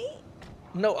my date?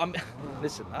 No,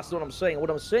 listen, that's not what I'm saying. What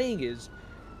I'm saying is,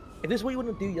 if this is what you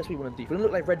want to do, that's what you want to do. If you want to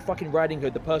look like Red fucking Riding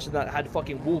Hood, the person that had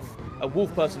fucking a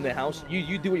wolf person in their house,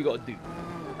 you do what you got to do.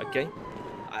 Okay?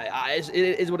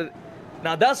 It is what it.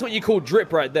 Now that's what you call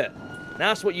drip right there.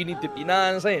 That's what you need to. You know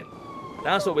what I'm saying?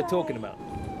 That's what we're talking about.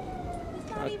 It's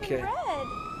not even red.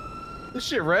 This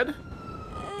shit red?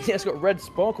 Yeah, it's got red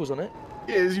sparkles on it.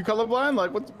 Yeah, is you colorblind?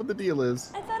 Like, what the deal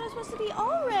is? I thought it was supposed to be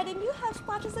all red, and you have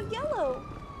splotches of yellow.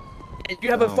 And you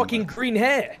have a fucking green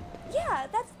hair. Yeah,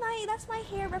 that's my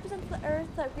hair. Represents the earth.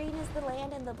 The green is the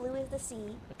land, and the blue is the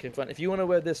sea. Okay, fine. If you want to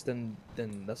wear this, then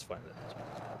that's fine.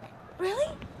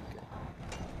 Really?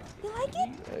 You like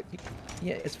it?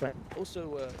 Yeah, it's fine.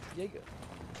 Also, Jaeger.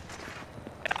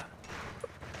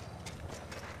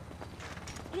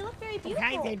 You look very beautiful.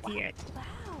 Hi there, dear. Wow.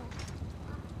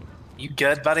 You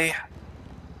good, buddy? I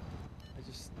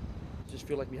just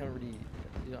feel like we haven't really,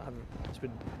 it's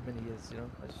been many years, I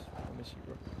miss you,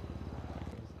 bro.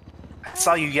 I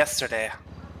saw you yesterday.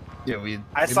 Yeah, we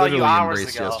saw you hours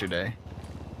embraced ago. yesterday.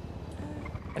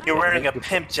 You're wearing a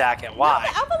pimp jacket. Why?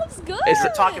 The outfit looks good.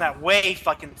 You're talking that way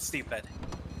fucking stupid.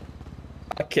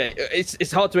 Okay,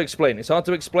 it's hard to explain. It's hard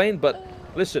to explain, but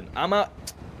listen, I'm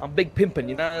big pimping.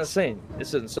 You know what I'm saying?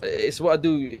 Listen, it's what I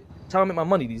do. It's how I make my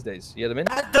money these days. You know what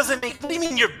I mean? That doesn't make. What do you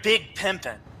mean you're big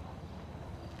pimping?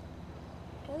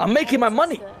 I'm making my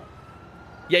money.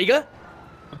 Jaeger.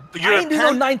 You're I ain't do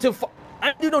no 9 to 5. I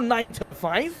ain't do no 9 to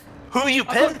 5. Who are you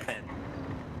pimping?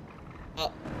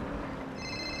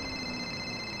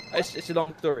 It's a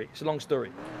long story. It's a long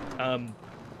story. Yeah,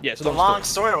 it's a It's a long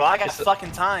story. Well, I got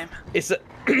fucking time. It's a.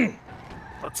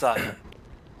 What's up?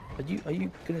 Are you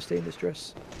gonna stay in this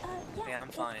dress? Yeah, I'm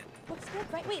fine. Looks good,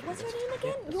 right? Wait, what's your name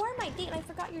again? You are my date, and I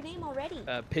forgot your name already.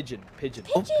 Pigeon. Pigeon.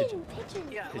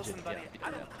 Yeah, listen, buddy.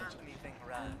 I don't have anything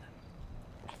red.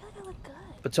 I feel like I look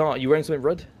good. Baton, are you wearing something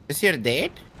red? Is your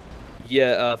date?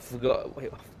 Yeah, forgot.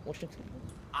 Wait, what's your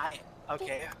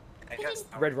Okay. I guess.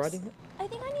 Red Riding Hood? I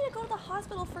think I need to go to the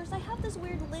hospital first. I have this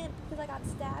weird limp because I got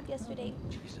stabbed yesterday.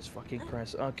 Jesus fucking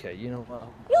Christ. Okay, you know what?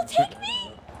 You'll take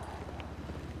me?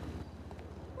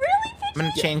 Really, Pigeon? I'm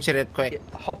gonna change it real quick. Yeah,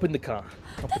 hop in the car.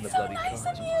 Hop in the That's so bloody nice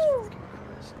car. of you.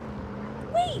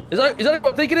 Wait. Is that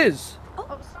what I think it is?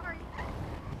 Oh, sorry.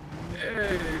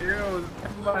 Hey, yo,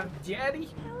 my daddy?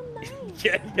 How nice.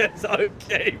 Yes,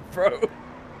 okay, bro.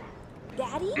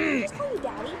 Daddy? I just call you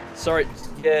Daddy? Sorry,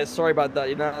 sorry about that.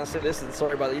 You know what I'm saying? Listen,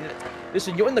 sorry about that.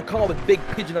 Listen, you're in the car with Big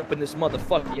Pigeon up in this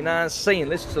motherfucker. You know what I'm saying?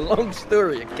 Listen, it's a long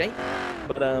story, okay?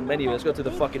 But anyway, let's go to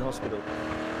the fucking hospital.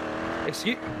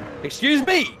 Excuse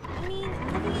me. I mean,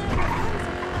 looking at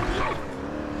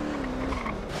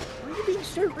Why are you being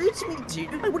so rude to me,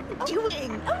 dude? What are you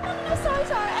doing? Oh, no, sorry.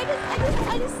 I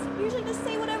just usually just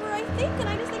say whatever I think, and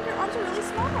I just think your arms are really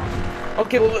small.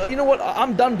 Okay, well, you know what?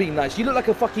 I'm done being nice. You look like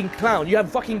a fucking clown. You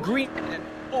have fucking green.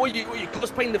 Or you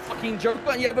cosplaying the fucking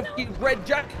Joker, and you have a fucking red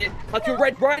jacket, like your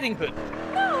Red Riding Hood.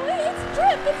 No, it's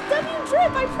drip. It's W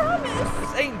drip, I promise.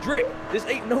 This ain't drip. This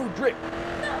ain't no drip.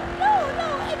 No.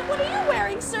 And what are you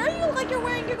wearing, sir? You look like you're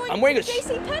going I'm wearing a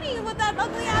JCPenney with that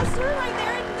ugly ass shirt right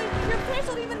there, and your pants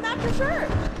don't even match your shirt.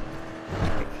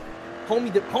 Hold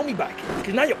me back,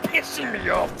 because now you're pissing me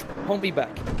off. Hold me back.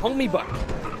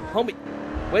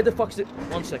 Where the fuck's it?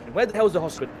 1 second. Where the hell's the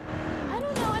hospital? I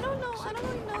don't even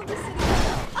know this city.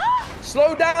 Ah!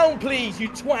 Slow down, please, you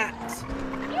twat.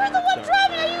 You're the one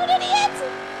driving. Are you an idiot?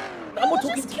 I'm not You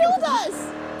talking just to killed you. us.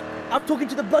 I'm talking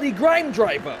to the bloody grime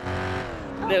driver.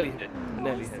 Oh. Nearly hit.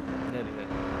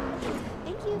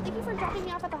 Thank you for dropping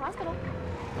me off at the hospital.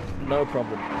 No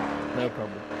problem.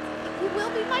 You will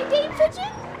be my date,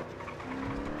 Pigeon?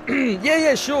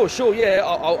 yeah, sure, yeah.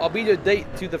 I'll be your date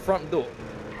to the front door,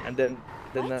 and then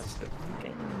that's it.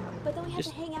 Okay. But then we have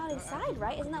to hang out inside,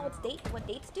 right? Isn't that what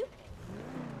dates do?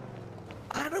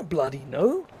 I don't bloody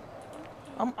know.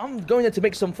 I'm going there to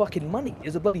make some fucking money.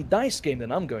 It's a bloody dice game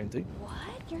that I'm going to. What?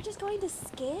 You're just going to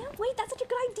scam? Wait, that's such a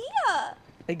good idea.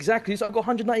 Exactly. So I got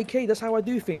 190k. That's how I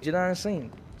do things. You know what I'm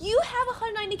saying? You have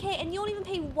 190k and you don't even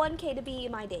pay 1k to be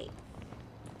my date.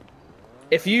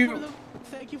 If you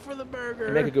Thank you for the burger.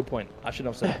 You make a good point. I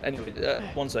shouldn't have said that. Anyway,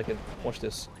 1 second. Watch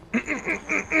this.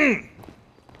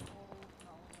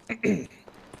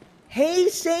 Hey,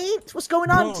 Saint, what's going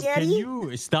on, Bro, Daddy? can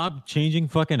you stop changing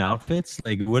fucking outfits?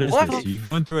 Like, what is this? You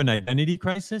going through an identity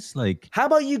crisis? Like, how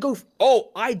about you go?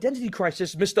 Identity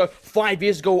crisis, Mister. 5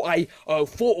 years ago, I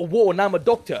fought a war. Now I'm a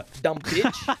doctor. Dumb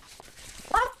bitch.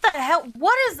 What the hell?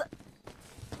 What is?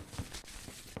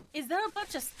 Is there a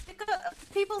bunch of stick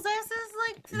people's asses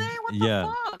like today? What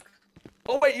the fuck?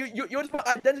 Oh wait, you're talking about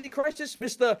identity crisis,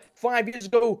 Mister. 5 years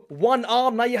ago, 1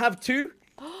 arm. Now you have 2.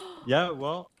 yeah,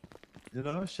 well, you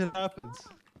know, shit happens.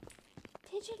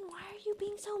 Pigeon, why are you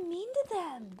being so mean to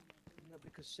them? You know,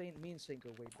 because me and Saint go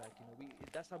way back. You know,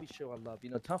 that's how we show our love. You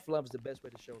know, tough love is the best way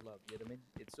to show love. You know what I mean?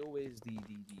 It's always the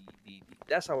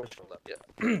that's how I show love.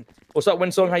 Yeah. What's up,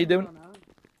 Winsong? How you doing?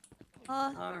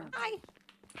 Hi.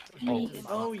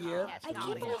 Oh yeah. I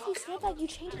can't believe you said that. You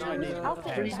changed your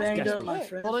outfit. Pretty banged up, my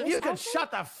friend. Well, if you can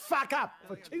shut the fuck up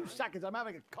for 2 seconds, I'm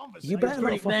having a conversation. You better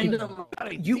not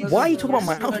fucking. Why are you talking about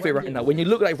my outfit right now when you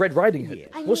look like Red Riding Hood?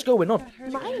 What's going on?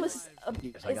 Mine was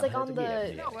it's like on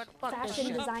the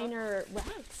fashion designer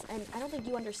ranks, and I don't think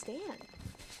you understand.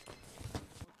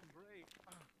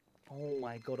 Oh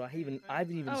my god, I haven't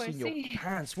even seen your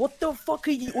pants. What the fuck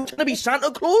are you? Gonna be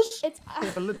Santa Claus? It's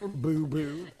a little boo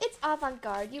boo. It's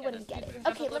avant-garde. You wouldn't get it.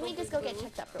 Okay, let me just go get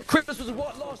checked up real quick. Christmas was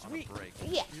what last week?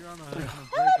 Yeah.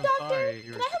 Hello, doctor.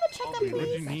 Can I have a checkup,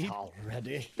 please?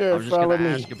 Already. I was just gonna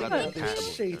ask about the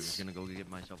compatible. I was gonna go get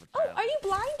myself a tablet. Oh, are you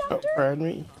blind, doctor? Pardon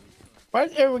me. Why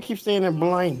does everyone keep saying I'm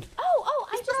blind?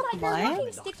 I just thought your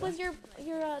walking stick was your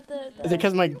the. Is it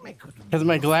because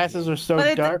my glasses are so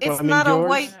But dark? it's not a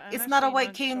white. It's not a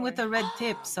white cane with a red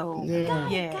tip. So Yeah.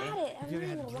 Got it. I'm reading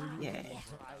it aloud. Yeah.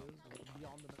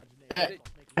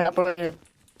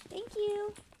 Thank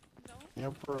you.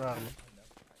 No problem.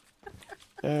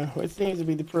 What seems to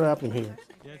be the problem here?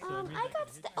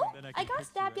 I got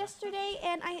stabbed yesterday,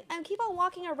 and I keep on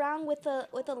walking around with a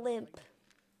limp.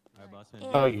 And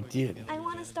Oh, you did. I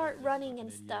want to start running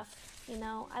and stuff. You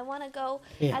know, I want to go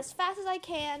Yeah. as fast as I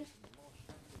can.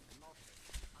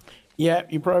 Yeah,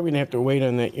 you're probably gonna have to wait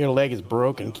on that. Your leg is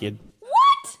broken, kid.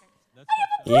 What? I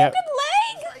have a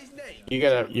broken leg. You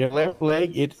got your left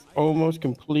leg. It's almost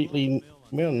completely.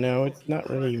 Well, no, it's not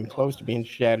really even close to being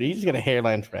shattered. You just got a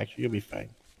hairline fracture. You'll be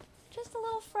fine. Just a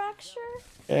little fracture.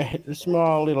 A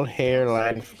small little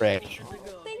hairline fracture.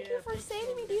 Thank you for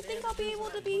saving me. Do you think I'll be able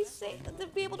to be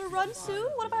able to run soon?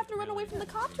 What if I have to run away from the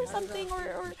cops or something,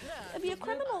 or be a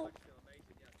criminal?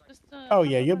 Oh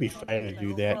yeah, you'll be fine to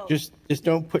do that. Just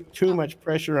don't put too much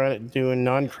pressure on it doing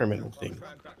non-criminal things.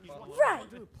 Right,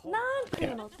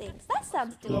 non-criminal things. That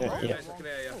sounds doable. Yeah.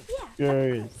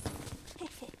 Sure is.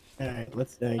 All right,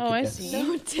 let's get I that. see.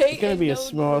 No It's date gonna and be a no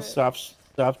small, drip. soft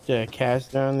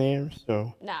cast down there,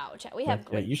 so. No, we have.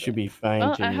 You should be fine.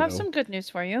 Well, to, I you have know, some good news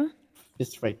for you.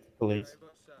 Just fight the police.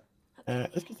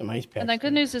 Let's get some ice packs. And the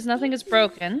good news is nothing is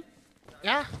broken.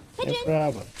 Yeah. No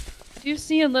problem. Do you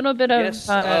see a little bit of? Yes.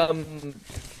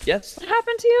 Yes. What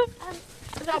happened to you?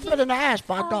 I got bit in the ass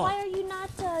by a Why dog. are you not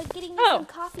getting me Oh, some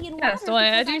coffee and yes, water?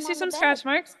 well, I because do I'm see on some the scratch bed?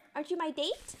 marks. Aren't you my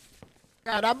date?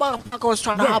 Yeah, that motherfucker was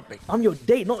trying to help me. I'm your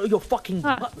date, not your fucking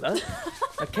butler.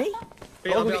 Okay?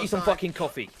 I'll go get you some fucking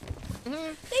coffee.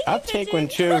 I'll take one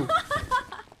too.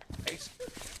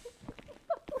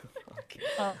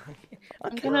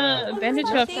 I'm gonna bandage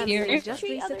you up here. Just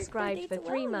resubscribed for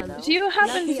 3 months. Do you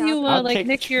happen to I'll like take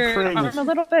nick your praise. arm a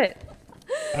little bit?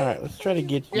 All right, let's try to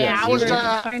get you. Yeah, up I was here.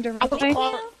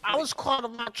 I was calling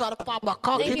him out trying to find my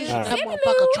car. Thank That you.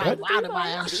 motherfucker tried to out of my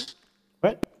ass.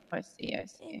 What? I see. I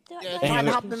see. Yeah, trying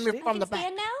to help me from the back.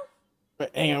 Stand now?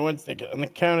 Wait, hang on one second. On the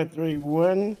count of 3,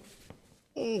 1,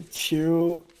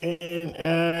 2,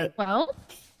 and Well,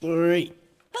 3.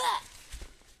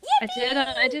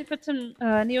 I did put some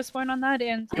Neosporin on that,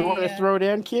 and You want to throw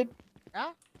down, kid?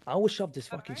 I will shove this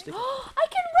fucking stick. I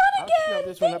can run again. Shove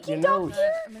this one up your nose.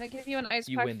 I'm gonna give you an ice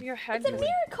You pack win. for your head. It's a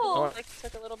miracle. Like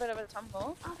took a little bit of a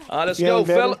tumble. Let's Feeling go,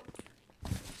 better? fella.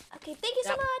 Okay, thank you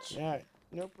so much. All right,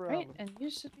 no problem. Right, and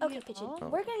you should be Okay, Pigeon,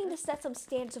 we're going to set some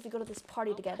standards if we go to this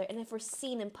party together and if we're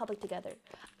seen in public together.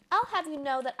 I'll have you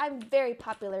know that I'm very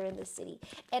popular in this city,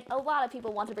 and a lot of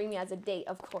people want to bring me as a date,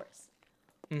 of course.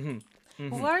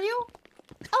 Who are you?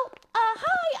 Oh,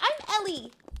 hi, I'm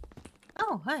Ellie.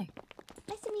 Oh, hi.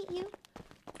 Nice to meet you.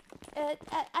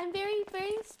 I'm very,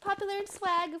 very popular in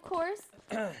swag, of course.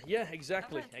 Yeah,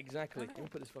 exactly. Let me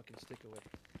put this fucking stick away.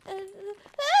 No,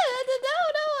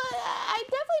 I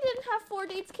definitely didn't have 4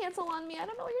 dates cancel on me. I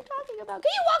don't know what you're talking about.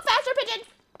 Can you walk faster, Pigeon?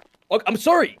 Oh, I'm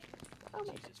sorry. Oh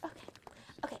my,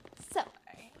 okay, so,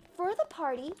 for the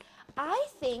party, I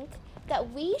think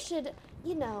that we should,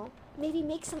 maybe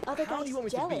make some other How guys do you want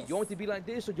me jealous. to be? You want me to be like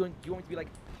this, or do you want me to be like,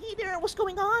 hey there, what's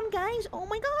going on, guys? Oh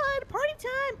my god, party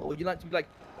time! Or would you like to be like,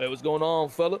 hey, what's going on,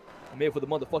 fella? I'm here for the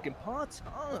motherfucking party.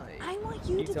 I want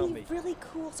you to tell be me. really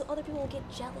cool so other people will get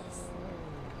jealous.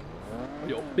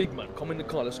 Yo, big man, come in the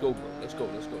car. Let's go, bro. Let's go.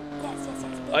 Yes.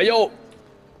 Hey, yo.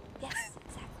 Yes,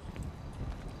 exactly.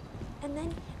 And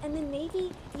then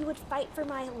maybe you would fight for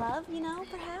my love,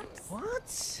 perhaps?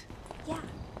 What? Yeah.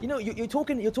 You're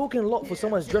talking a lot for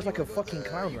someone who's dressed like a fucking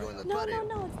clown right now.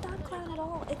 No, it's not clown at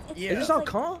all. It's Is this our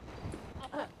car?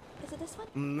 Is it this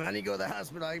one? I need to go to the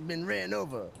hospital. I've been ran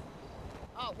over.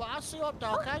 Oh, well, I'll see you up there,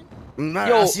 okay? All right,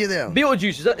 Yo, I'll see you there.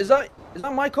 Beetlejuice, is that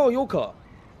my car or your car?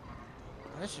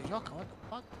 This is your car. What the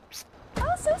fuck?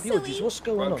 Oh, so silly. Beetlejuice, what's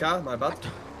going on? Car, my bad.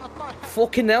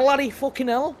 Fucking hell, laddie, fucking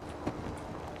hell.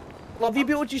 Love you,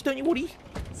 Beetlejuice, don't you, Woody?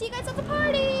 See you guys at the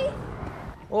party.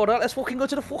 Alright, let's fucking go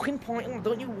to the fucking party.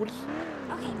 Don't you worry.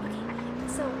 Okay.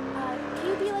 So, can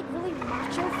you be like really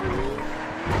macho for me?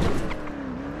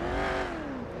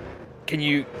 Can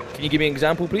you give me an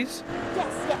example, please? Yes.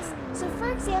 So,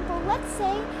 for example, let's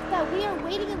say that we are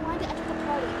waiting in line to enter the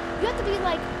party. You have to be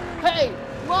like, hey,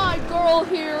 my girl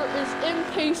here is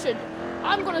impatient.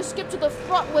 I'm gonna skip to the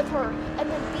front with her and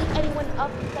then beat anyone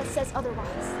up that says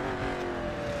otherwise.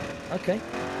 Okay.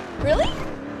 Really?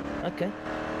 Okay.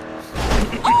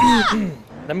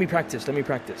 Let me practice.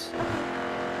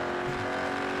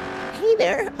 Hey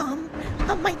there,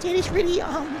 my dad is really,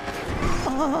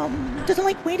 doesn't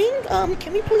like waiting.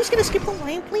 Can we please get a skip the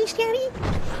line, please, Daddy?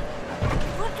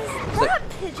 What is that,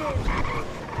 Pigeon?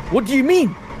 What do you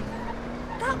mean?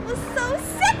 That was so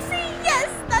sexy! Yes,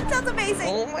 that sounds amazing!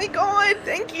 Oh my god,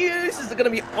 thank you! This is gonna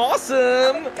be awesome!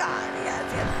 Oh my god,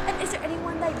 yes. And is there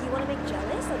anyone that you want to make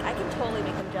jealous? Like, I can totally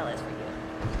make them jealous for you.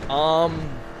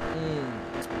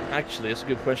 Actually, that's a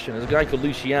good question. There's a guy called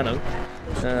Luciano,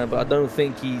 but I don't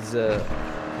think he's,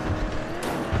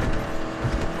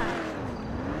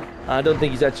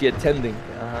 actually attending.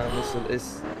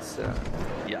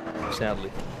 Yeah, sadly.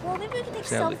 Well, maybe we can take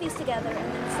selfies together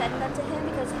and then send them to him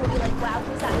because he'll be like, wow,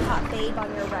 who's that hot babe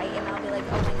on your right? And I'll be like,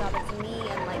 oh my god, it's me,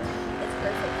 and like, it's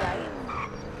perfect, right?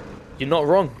 You're not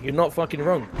wrong. You're not fucking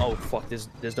wrong. Oh fuck,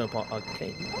 there's no park.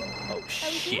 Okay. Oh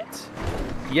shit.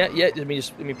 Yeah. Let me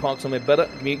park somewhere better.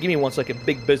 Give me 1 second.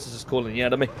 Big business is calling. Yeah,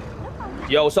 me.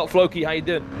 Yo, what's up, Floki? How you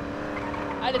doing?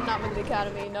 I did not make the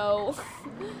academy. No.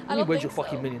 I don't Where's think your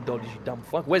fucking $1 million, you dumb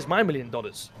fuck? Where's my $1 million? What?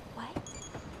 $1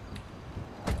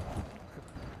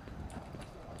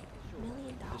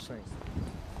 million? Just saying.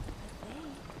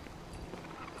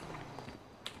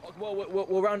 Well,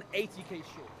 we're around 80k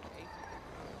short.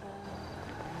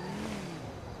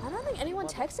 I don't think anyone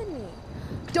texted me.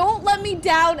 Don't let me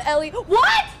down, Ellie.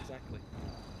 What? Exactly.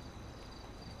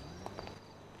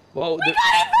 Well, we got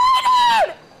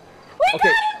invited! We okay.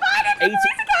 got invited to the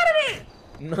Police Academy!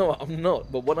 No, I'm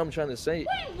not. But what I'm trying to say. Wait,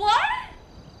 what?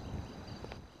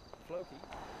 Floki.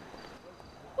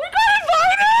 We got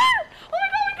invited! Oh my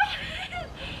god, we got it!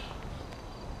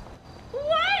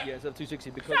 What? Yeah, it's up 260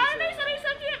 because Saturday, Sunday,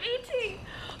 Sunday, I'm 18.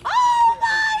 Oh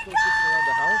my god! Around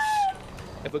the house.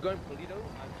 If we're going Polito,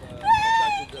 I've contacted a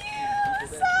few people there.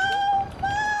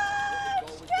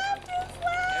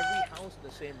 Every house in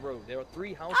the same row. There are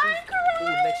 3 houses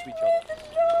all next to each other.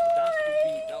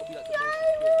 That'll be like the most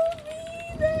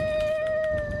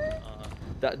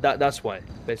secure. That's why,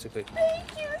 basically.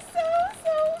 Thank you so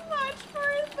much for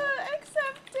the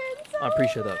acceptance. I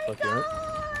appreciate that. Fuck you, right?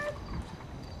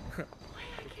 Wait, I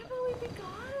can't believe we got it.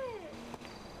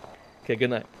 Okay, good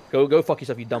night. Go fuck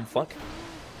yourself, you dumb fuck.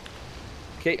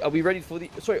 Okay, are we ready for the?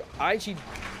 Sorry, I actually.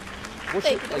 What's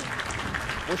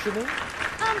your name?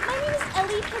 My name is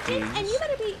Ellie Pigeon, and you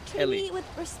better be treating me with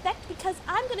respect because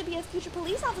I'm gonna be a future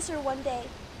police officer one day.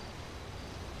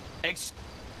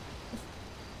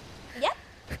 Yep,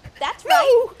 that's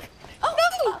right. Oh,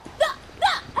 no!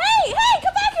 Hey,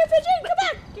 come back here, Pigeon! Come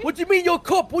back! What do you mean you're a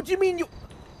cop? What do you mean you?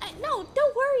 No,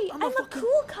 don't worry. I'm a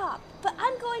cool cop, but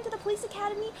I'm going to the police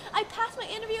academy. I passed my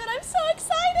interview, and I'm so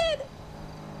excited.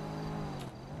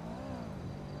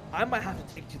 I might have to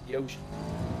take you to the ocean.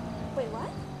 Wait, what?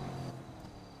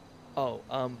 Oh,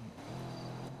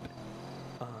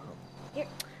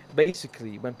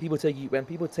 basically, when people take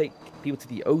people to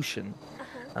the ocean,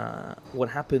 what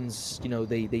happens? You know,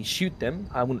 they shoot them.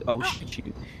 I will shoot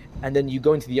you, and then you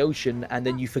go into the ocean, and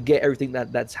then you forget everything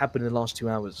that's happened in the last 2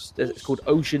 hours. It's called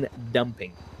ocean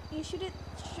dumping. You shoot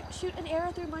an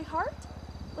arrow through my heart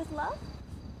with love.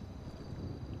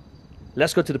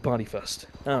 Let's go to the party first.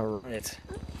 All right. Okay,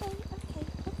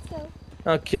 let's go.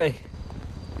 Okay.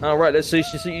 All right. Let's see.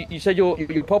 You said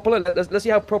you're popular. Let's see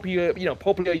how popular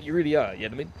you really are. You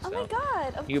know what I mean? Oh my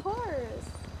god! Of course.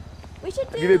 We should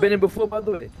do. Have you ever been in before, by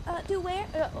the way? Been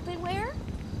where?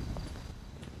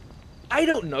 I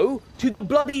don't know. To the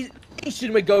bloody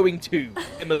station we're going to,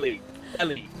 Ellie.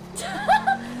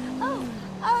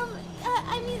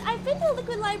 I mean, I've been to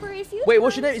Liquid Library a few times. Wait,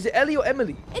 what's your name? Is it Ellie or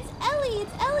Emily? It's Ellie,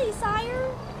 sire.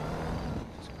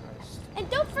 And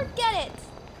don't forget it.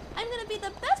 I'm gonna be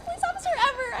the best police officer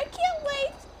ever. I can't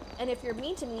wait. And if you're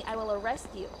mean to me, I will arrest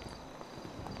you.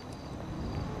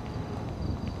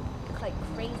 Like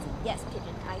crazy. Yes,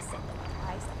 Pigeon. I said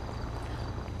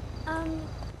that.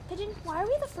 Pigeon, why are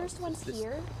we the first ones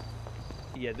here?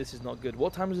 Yeah, this is not good.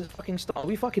 What time does this fucking start? Are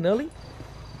we fucking early?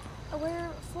 We're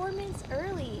 4 minutes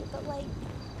early, but like,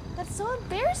 that's so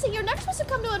embarrassing. You're never supposed to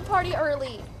come to a party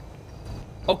early.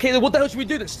 Okay, then what the hell should we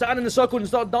do? Then stand in a circle and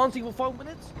start dancing for 5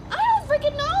 minutes? I don't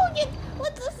freaking know.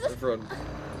 Let's Everyone.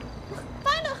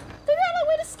 find a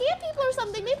scam people or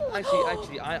something. Maybe we'll...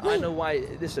 Actually, I know why.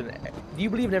 Listen, do you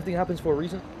believe in everything happens for a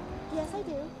reason? Yes, I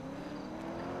do.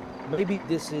 Maybe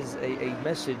this is a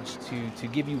message to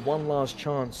give you one last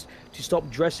chance to stop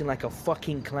dressing like a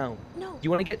fucking clown. No. Do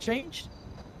you want to get changed?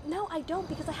 No, I don't,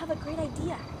 because I have a great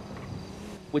idea.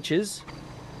 Which is?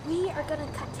 We are gonna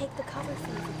take the cover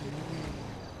fee for people.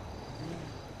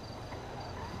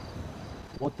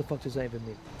 What the fuck does that even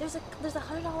mean? There's a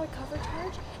 $100 cover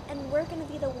charge, and we're gonna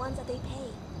be the ones that they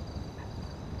pay.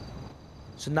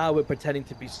 So now we're pretending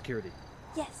to be security.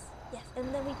 Yes,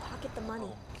 and then we pocket the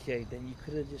money. Okay, then you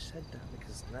could have just said that,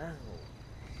 because now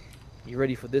you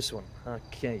ready for this one?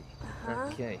 Okay.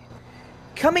 Okay.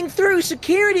 Coming through,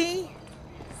 security.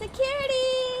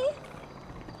 Security!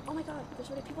 Oh my God, there's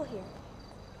already people here.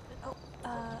 Oh,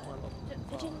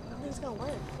 Pigeon, nothing's gonna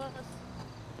work.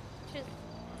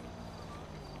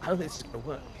 I don't think it's gonna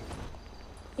work.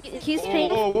 He's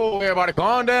paying. Whoa, everybody,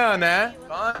 calm down now.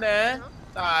 Calm down.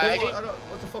 Alright.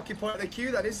 What's the fucking point of the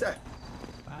queue then, is there?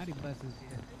 Body blessings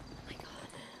here. Oh my God.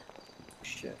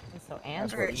 Shit. It's so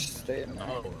That's where it's staying.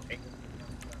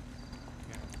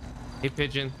 Hey,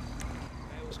 Pigeon.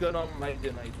 Hey, what's going on, mate? How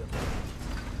you doing?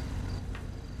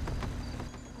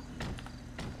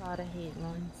 A lot of hate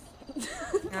ones.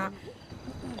 Yeah.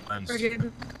 Pretty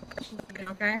good.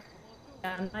 Okay.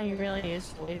 Yeah, I'm not really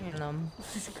used to leaving them.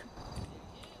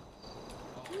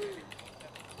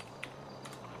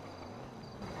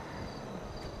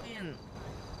 Man,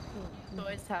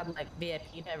 always had like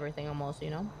VIP to everything almost, you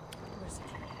know?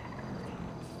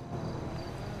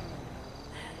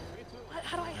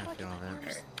 How do I get my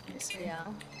arms? Yeah.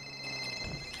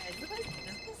 This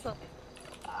is so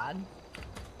odd.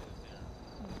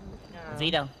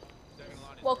 Vito.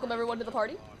 Welcome everyone to the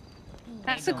party.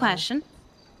 That's a question.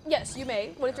 Yes, you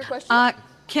may. What is your question?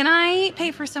 Can I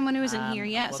pay for someone who isn't here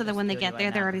yet, so that when they get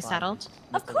there, they're already settled?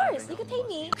 Of course, you can pay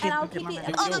me, and I'll keep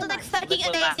it. Oh, that's fucking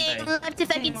amazing. Love to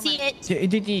fucking see it.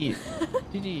 Didi.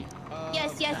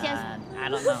 Yes. I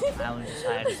don't know. I was just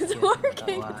hired. It's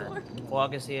working. It's working.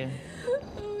 Walk is here.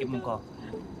 Give him a call.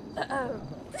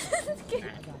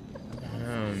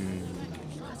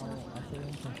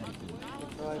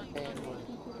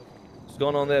 What's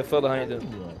going on there, fella? How you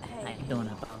doing? How you doing,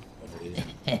 bro?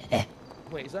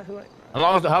 Wait, is that who I...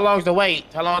 How long's the wait?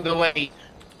 How long the wait?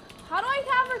 How do I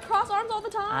have her cross arms all the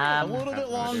time? A little bit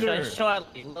longer.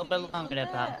 Shortly, a little bit longer, there,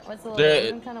 pal. What's the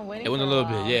little kind of waiting It went a for little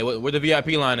while. bit, yeah. Where the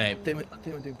VIP line at? They were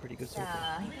doing pretty good so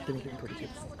far. They were doing pretty good.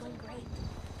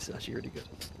 It's actually really good.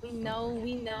 We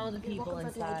know the people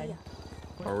inside.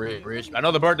 Oh, Rich. I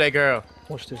know the birthday girl.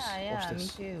 Watch this. Yeah, Watch me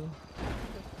this. too.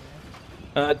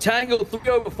 Tango 3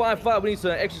 over 5-5. We need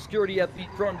some extra security at the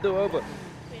front door. Over.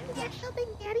 Yeah, helping,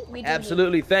 Daddy.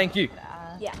 Absolutely. Thank you.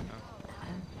 Yeah.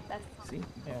 That's, See?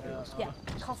 yeah.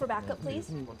 Call for backup, please.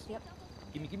 Yep.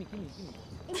 Gimme.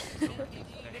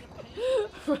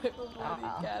 Right,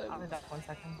 I'll be back 1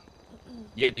 second.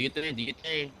 Yeah, do your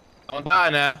thing. On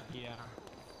time now. Yeah.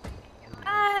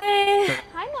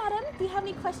 Hi, madam. Do you have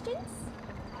any questions?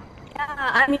 Yeah,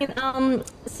 I mean,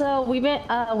 so we've been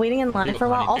waiting in line for a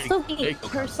while. Also, we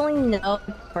personally know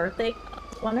birthday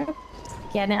winner.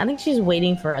 Yeah, I think she's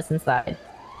waiting for us inside.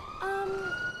 I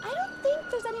don't think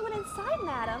there's anyone inside,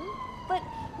 madam. But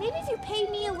maybe if you pay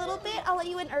me a little bit, I'll let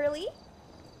you in early.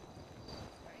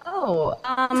 Oh,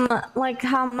 like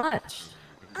how much?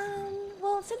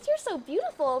 Well, since you're so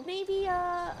beautiful, maybe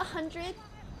 100.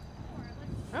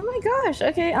 Oh my gosh.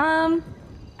 Okay. I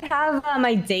have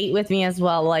my date with me as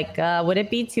well. Like, would it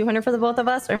be 200 for the both of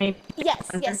us, or maybe? Yes,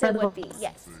 for it the would both be. of us?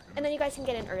 Yes, and then you guys can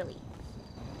get in early.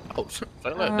 Oh,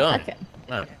 done. Okay.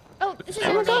 Oh, this is Oh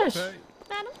your my gosh. date,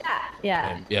 madam.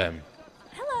 Yeah. Yeah.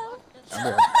 Hello.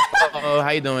 Oh, how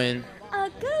you doing?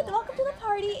 Good. Welcome to the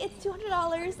party. It's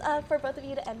 $200 for both of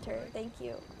you to enter. Thank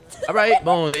you. All right,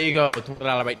 boom. There you go.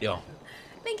 $20 right there.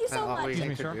 Thank you so much. Excuse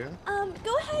me, sir.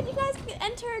 Go ahead. You guys can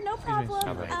enter. No problem.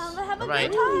 Have a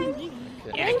Alright. good time. Thank you.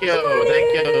 Thank you.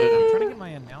 I'm trying to get my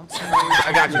announcement.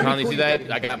 I got you, Connie. See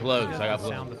that? I got plugs.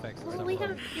 Sound effects. Well, we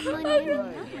have money.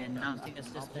 Announcing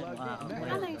assistant. I'd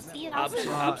rather see it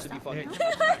Absolutely fucking.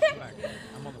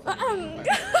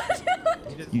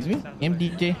 Excuse me?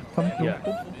 MDJ, come here.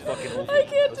 Fucking awful. I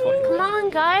can't do it. Come on,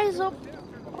 guys.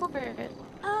 Over it.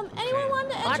 Anyone want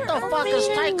to enter What the fuck is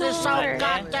early? taking so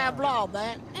goddamn long,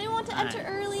 man? Anyone want to enter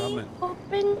early?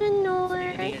 Open the door.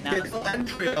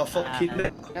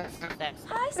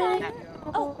 Hi, sire.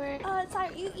 Oh,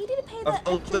 sire, you need to pay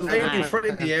the. The lady in front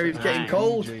of the area is getting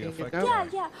cold. Yeah.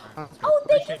 Oh,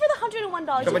 thank you for the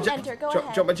 $101. You can enter. Go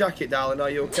ahead. Drop my jacket, darling. Are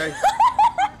you okay?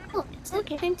 Oh, it's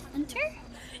okay. Time to enter?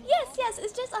 Yes,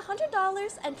 it's just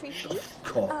 $100 entry fee.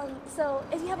 So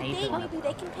if you have a date, maybe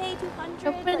they can pay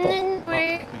 $200.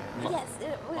 Yes,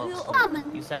 we'll open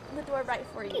the door right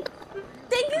for you.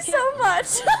 Thank you so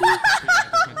much.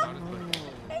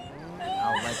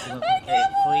 I'll let you look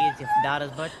please, if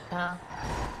daughter's birthday.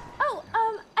 Oh,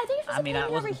 I think you're supposed to pay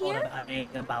over here.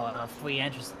 About free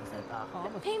entrances.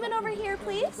 Payment over here,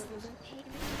 please.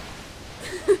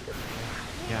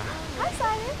 Yeah. Hi,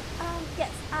 Simon.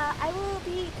 Yes, I will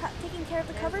be taking care of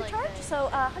the cover charge, so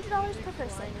 $100 per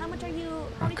person. How much are you?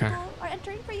 How many people are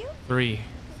entering for you? Three.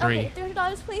 Okay,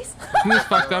 $300, please. Isn't this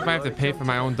fucked up? I have to pay for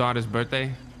my own daughter's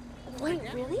birthday. Wait,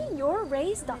 really? You're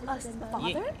Ray's father?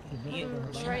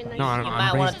 No,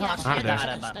 I'm Ray's father.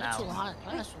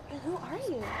 Wait, who are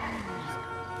you?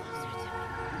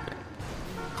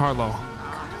 Carlo.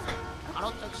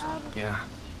 Yeah.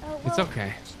 It's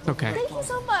okay. It's okay. Thank you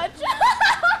so much.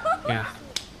 Yeah.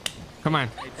 Come on.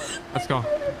 Let's go.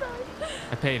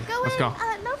 I paid. Let's go.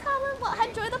 No problem. Well,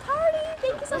 enjoy the party.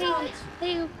 Thank you so much.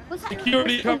 Hey, what's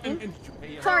Security coming.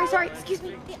 Sorry, excuse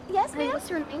me. Yes, ma'am. What's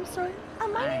your name, sorry?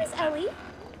 My name is Ellie.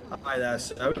 Hi there,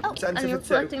 so And you're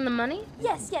collecting the money?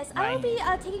 Yes. I will be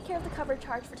taking care of the cover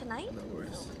charge for tonight. No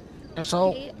worries.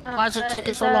 So, why is it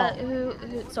taking so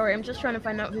long? Sorry, I'm just trying to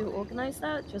find out who organized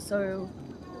that, just so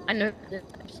I know that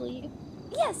it's actually you.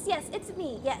 Yes, it's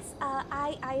me. Yes,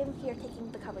 I am here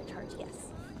taking the cover charge. Yes.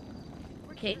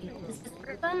 Okay, is this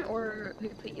then, or who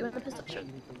put you in the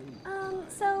position?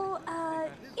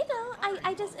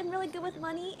 I just am really good with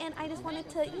money, and I just wanted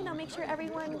to, make sure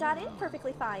everyone got in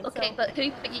perfectly fine. Okay, but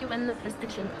who put you in the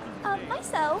position?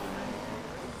 Myself.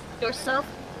 Yourself?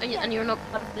 And you're not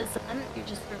part of this event? You're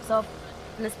just yourself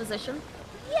in this position?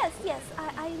 Yes,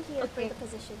 I am here for the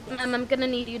position. Yes. Ma'am, I'm gonna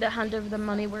need you to hand over the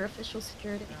money. We're official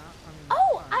security.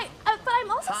 Oh, but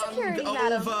I'm also security, madam.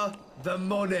 Hand over the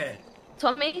money.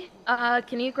 Tommy,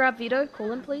 can you grab Vito?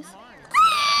 Call him, please.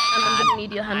 And I'm gonna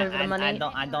need you to hand over the money.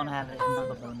 I don't have it.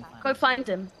 Go find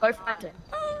him.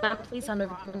 Ma'am, please hand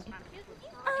over the money.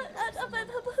 But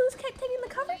who's taking the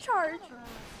cover charge?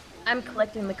 I'm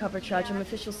collecting the cover charge. I'm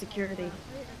official security.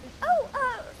 Oh,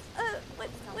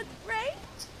 with Ray?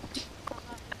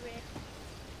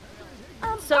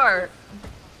 Sir.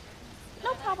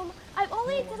 No problem. I've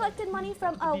only collected money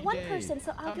from one person,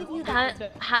 so I'll give you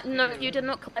that. No, you did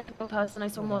not collect one person. I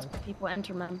saw multiple people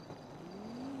enter, ma'am.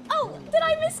 Oh, did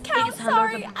I miscount?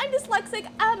 Sorry, I'm dyslexic.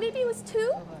 Maybe it was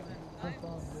 2?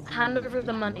 Hand over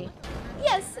the money.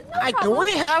 Yes, no problem. Do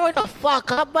we hurry the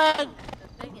fuck up, man?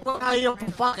 What are you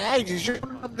for fucking ages? You're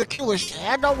the coolest shit.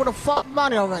 Hand over the fuck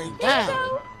money already.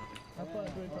 Damn.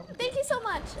 Thank you so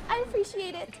much. I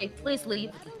appreciate it. Okay, please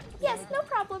leave. Yes, no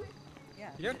problem.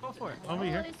 Yeah, go for it. Over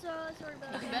here.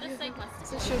 Is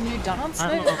this your new dance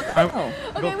move?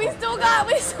 Okay, we still got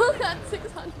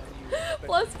 600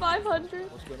 plus 500.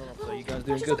 What's going on? So you guys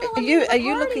doing good? Are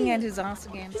you looking at his ass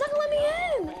again? She's not gonna let me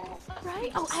in.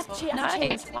 Right? Oh, I have to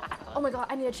change. Oh my god,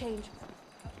 I need a change.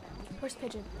 Where's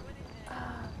Pigeon?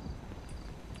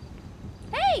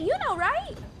 Hey,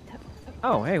 right?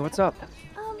 Oh, hey, what's up?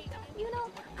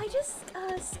 I just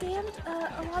scammed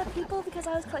a lot of people because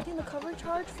I was collecting the cover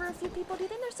charge for a few people. Do you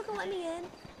think they're still gonna let me in?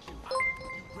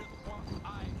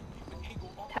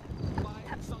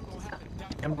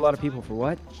 Scammed a lot of people for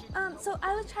what? So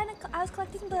I was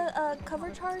collecting the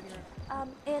cover charge,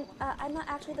 and I'm not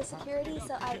actually the security,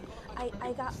 so I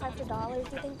got $500.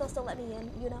 Do you think they'll still let me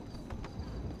in?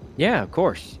 Yeah, of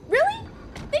course. Really?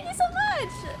 Thank you so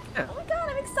much. Yeah. Oh my god,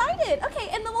 I'm excited. Okay,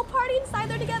 and then we'll party inside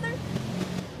there together.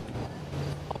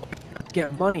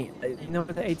 Get money. You know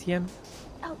where the ATM?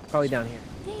 Oh, probably down here.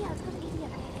 Yeah, let's go to the ATM.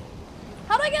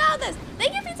 How do I get out of this?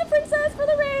 Thank you, Pizza Princess, for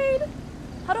the raid.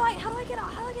 How do I get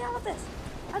out? How do I get out of this?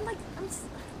 How do I?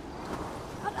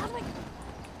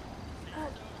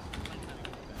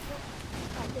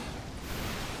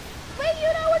 Wait,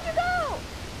 where'd you go?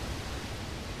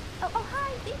 Oh,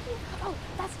 hi, thank you. Oh,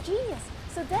 that's genius.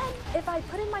 So then, if I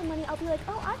put in my money, I'll be like,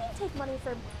 oh, I didn't take money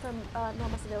from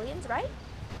normal civilians, right?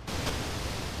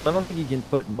 I don't think you can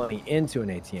put money into an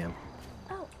ATM.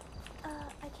 Oh,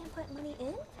 I can't put money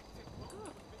in? Oh,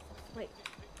 wait.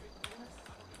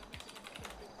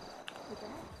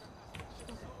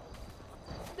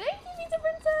 Thank you, Pizza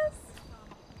Princess!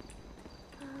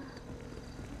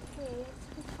 Okay,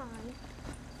 it's fine.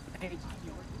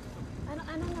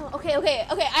 I don't know. Okay.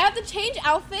 I have to change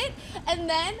outfit, and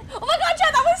then... Oh my god,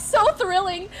 Chad, that was so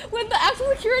thrilling when the actual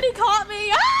security caught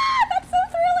me! Ah, that's so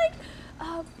thrilling!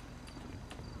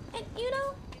 And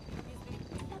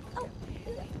oh,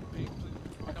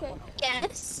 okay.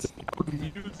 Yes.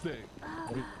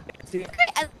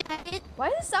 Why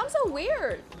does it sound so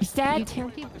weird? Is that Pigeon?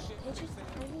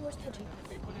 Where's Pigeon?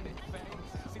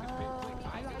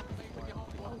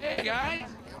 Hey guys.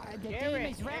 The game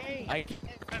is ready.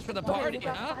 That's for the party, we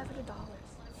got huh? $500.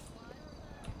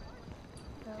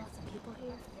 There are lots of people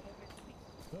here.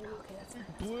 Okay, that's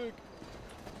fine.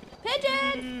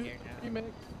 Pigeon!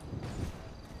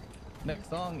 Next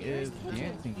song is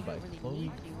Dancing by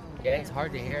Chloe. Yeah, it's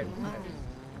hard to hear.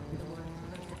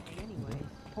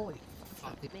 Holy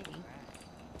fuck.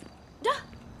 Duh!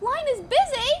 Line is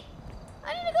busy!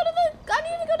 I need to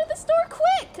go to the store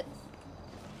quick!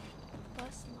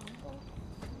 Bus mumble.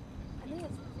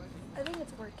 I think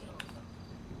it's working.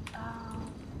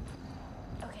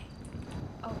 Okay.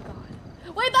 Oh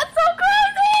god. Wait, that's so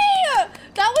crazy!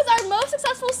 That was our most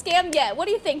successful scam yet. What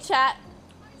do you think, chat?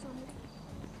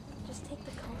 Just take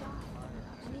the coat off.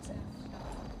 I need to...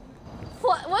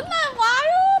 What? Wasn't that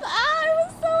wild? Ah, it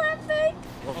was so epic!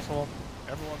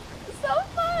 Everyone. So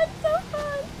fun, so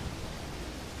fun.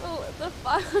 Oh, the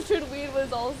 500 weed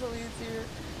was also easier.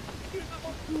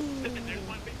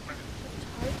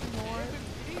 Charge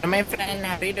more. My friend,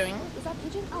 how are you doing? Is that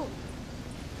Pigeon? Oh.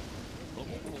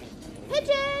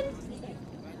 Pigeon!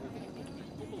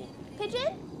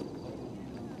 Pigeon?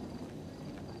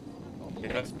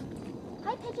 Yes.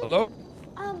 Hi, Pigeon. Hello?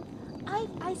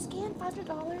 I scanned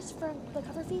 $500 for the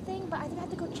cover fee thing, but I think I have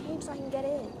to go change so I can get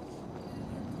in.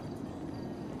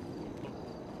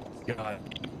 God.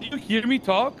 Do you hear me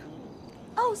talk?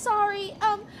 Oh, sorry.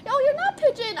 Oh, you're not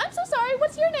Pigeon. I'm so sorry.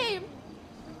 What's your name?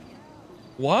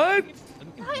 What?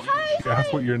 Hi.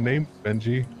 That's what your name,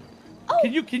 Benji. Oh.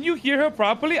 Can you hear her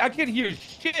properly? I can't hear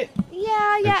shit.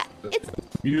 Yeah. It's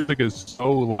Music is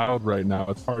so loud right now.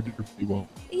 It's hard to hear people.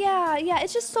 yeah.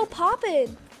 It's just so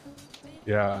poppin'.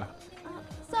 Yeah.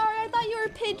 Sorry, I thought you were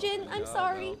Pigeon. I'm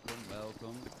sorry.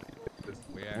 Welcome.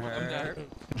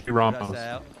 Hey, Ramos. Oh, is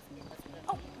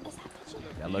that Pigeon?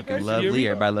 Y'all looking lovely.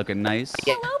 Everybody looking nice.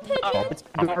 Hello, Pigeon. It's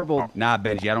horrible. Nah,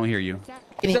 Benji, I don't hear you.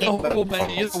 It's horrible,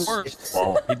 Benji. It's the worst.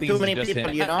 He thinks Too he's many just people,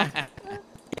 him. you know?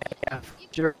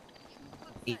 Sure.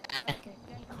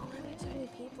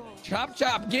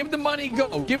 Chop. Give the money.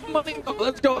 Go. Give the money. Go.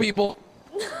 Let's go, people.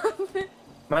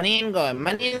 Money and go,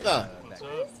 money and go.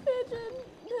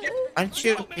 Aren't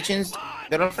you Pigeon's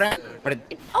girlfriend?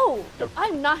 Oh,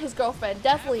 I'm not his girlfriend.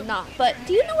 Definitely not. But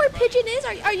do you know where Pigeon is?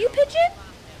 Are you Pigeon?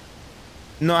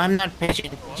 No, I'm not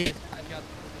Pigeon.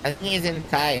 I think he's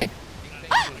inside.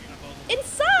 Ah!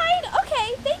 Inside?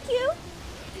 Okay, thank you.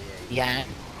 Yeah.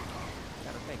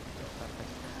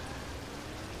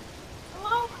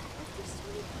 Oh, there's so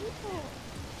many people.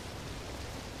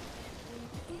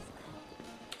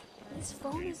 His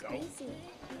phone is busy.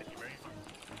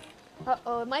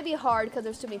 Uh-oh, it might be hard because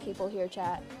there's too many people here,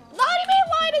 chat. Not even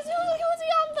Linus!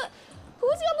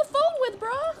 Who's he on the phone with,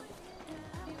 bruh?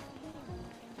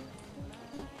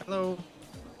 Hello.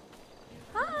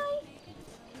 Hi.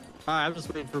 Hi, I'm just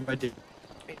waiting for my date.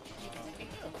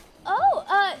 Oh,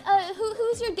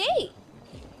 who's your date?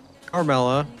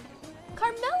 Carmela.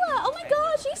 Carmela! Oh my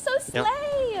gosh, she's so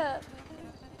slay!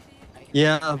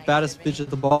 Yeah, baddest bitch at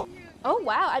the ball. Oh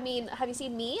wow, I mean, have you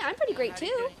seen me? I'm pretty great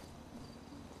too.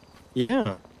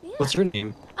 Yeah. What's your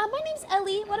name? My name's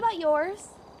Ellie. What about yours?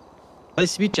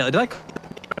 Nice to meet you. Did I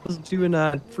was doing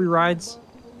free rides?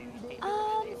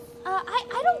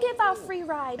 I don't give out free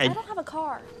rides. I don't have a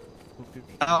car.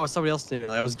 Oh, somebody else did it.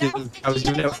 I was giving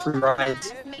out free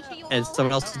rides, and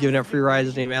someone else was giving out free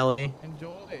rides named Ellie.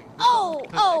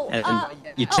 And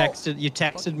you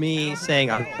texted me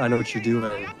saying I know what you're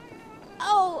doing.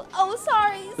 Oh,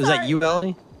 sorry. Was that you,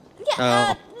 Ellie?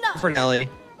 Yeah. No. Different Ellie.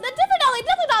 The different Ellie,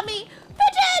 definitely not me.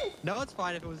 Pigeon. No, it's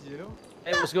fine if it was you.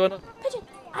 Hey, what's going on? Pigeon,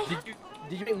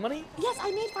 Did you make money? Yes,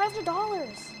 I made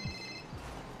 $500.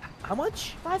 How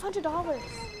much? $500.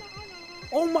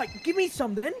 Oh my! Give me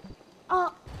some then.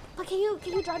 But can you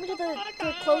drive me to the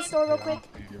clothes store real quick?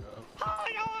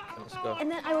 Let's go.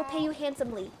 And then I will pay you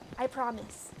handsomely. I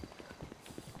promise.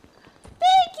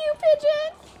 Thank you,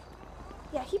 Pigeon.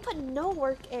 Yeah, he put no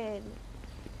work in.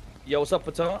 Yo, what's up,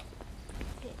 Patton?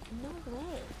 No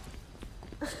way.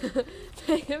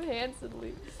 Pay him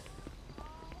handsomely.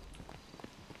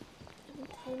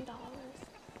 $10.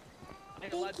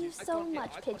 Thank you so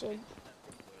much, Pigeon.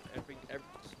 Every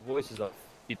voice is up.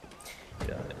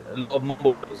 Yeah, a lot of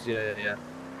mumbles. Yeah.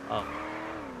 Oh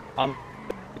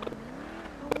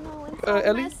no, it's all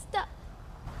Ellie? messed up.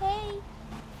 Hey.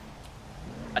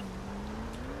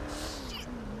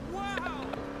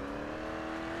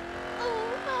 Oh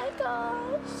my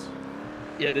gosh.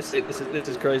 Yeah, this is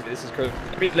crazy. This is crazy.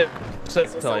 I mean, This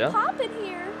is so poppin'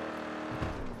 here.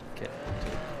 Okay.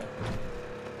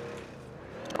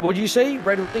 What did you say,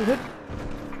 Red Riding Hood?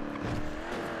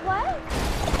 What?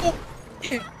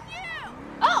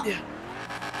 Oh! Yeah.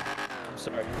 I'm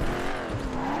sorry.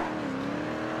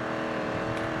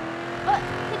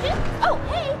 Pigeon? Oh,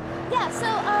 hey! Yeah, so,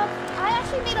 I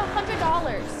actually made $100.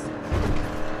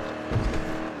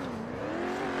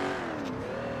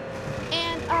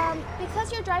 And,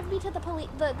 because you're driving me to the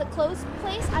closed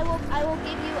place, I will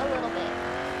give you a little bit.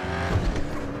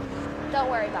 Don't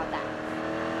worry about that.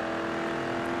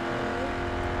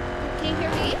 Can you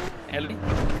hear me? Ellie?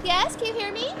 Yes, can you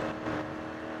hear me?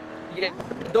 Yeah,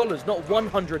 dollars, not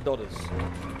 $100.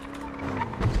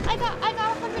 I got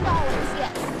 $100,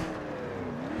 yes.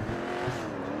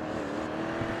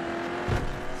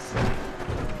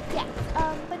 Yeah,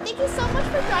 but thank you so much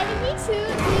for driving me to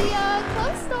the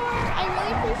clothes store. I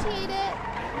really appreciate it.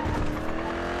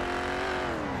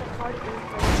 The party is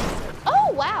great. Oh,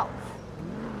 wow.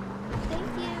 Thank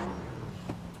you.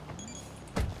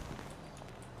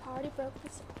 Party broke.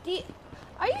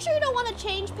 Are you sure you don't want to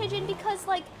change, Pigeon? Because,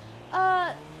 like,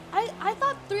 I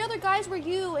thought 3 other guys were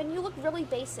you, and you look really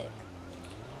basic.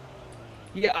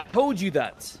 Yeah, I told you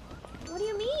that. What do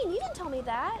you mean? You didn't tell me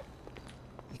that.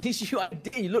 Yes, you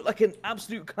did. You look like an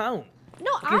absolute clown.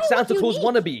 No, like I a Santa look Claus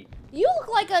unique. wannabe. You look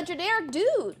like a generic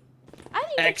dude. I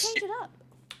didn't even change it up.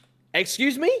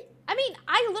 Excuse me? I mean,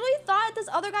 I literally thought this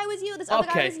other guy was you, this other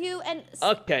guy was you, and...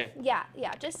 Okay. Yeah,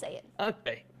 just say it.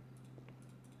 Okay.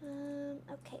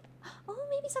 Okay. Oh,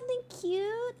 maybe something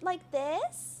cute like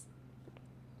this?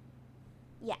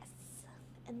 Yes.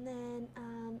 And then,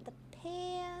 the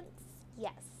pants.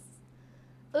 Yes.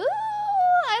 Ooh,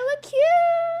 I look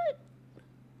cute!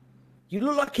 You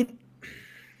look like an...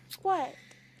 What?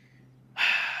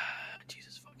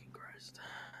 Jesus fucking Christ.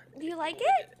 Do you like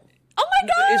it? Oh my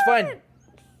god! It's fine.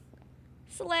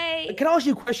 Slay. Can I ask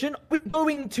you a question? We're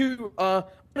going to, I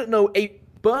don't know, a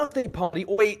birthday party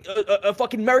or a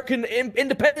fucking American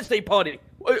Independence Day party.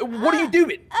 What are you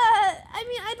doing? I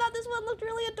mean, I thought this one looked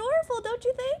really adorable, don't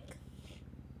you think?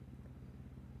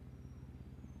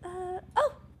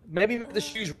 Oh. Maybe the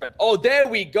shoes red. Oh, there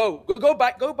we go. Go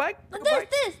back.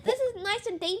 This is nice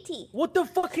and dainty. What the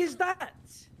fuck is that?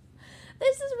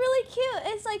 This is really cute.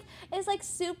 It's like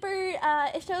super,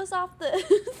 it shows off the...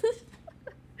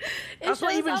 That's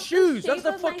not even shoes. That's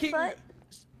the fucking...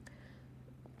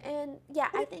 And yeah,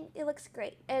 I think it looks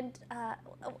great. And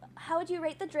how would you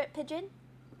rate the drip, Pigeon?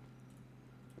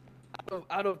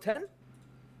 Out of 10?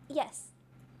 Yes.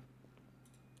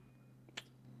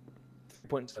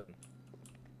 0.7.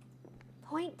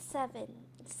 0.7.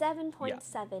 7.7. Thank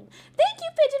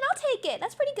you, Pigeon. I'll take it.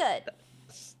 That's pretty good.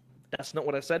 That's not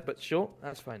what I said, but sure,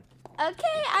 that's fine.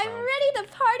 Okay, I'm ready to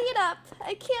party it up.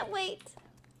 I can't wait.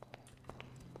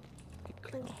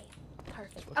 Okay,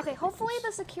 perfect. Okay, hopefully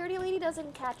the security lady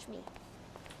doesn't catch me.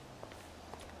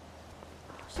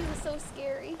 Oh, she was so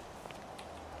scary.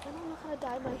 I don't know how to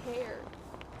dye my hair.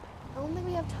 I don't think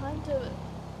we have time to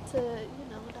you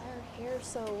know, dye our hair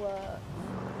so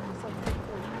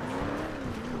quickly.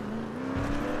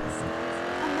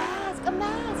 A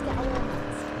mask! Yeah, I'll wear a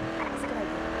mask. That's a good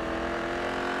idea.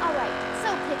 Alright, so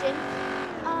Pigeon.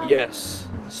 Yes.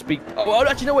 Speak. Oh,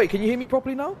 actually, no, wait. Can you hear me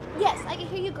properly now? Yes, I can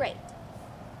hear you great.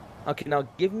 Okay, now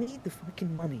give me the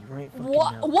fucking money, right?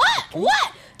 What? Now. What?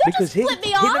 What? Don't just flip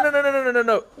me off.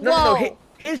 No.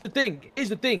 Here's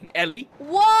the thing, Ellie.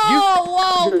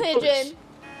 Whoa, Pigeon.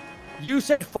 You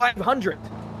said 500.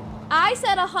 I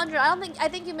said 100. I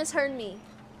think you misheard me.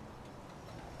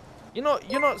 You're not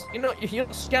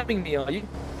scamming me, are you?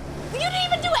 You didn't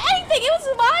even do anything. It was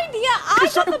my idea. I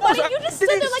got the money. You just stood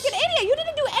there like an idiot. You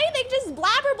didn't do anything. Just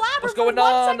blabber. What's going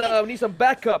on? We need some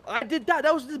backup. I did that.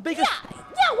 That was the biggest.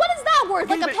 Yeah. What is that worth?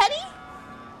 Like a penny?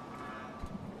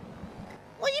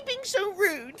 Why are you being so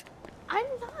rude? I'm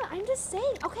not. I'm just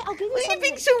saying. Okay, I'll give you Why something. are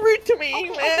you being so rude to me, okay,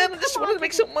 man? I just wanted to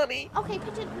make some money. Okay,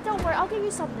 Pigeon, don't worry. I'll give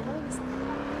you something.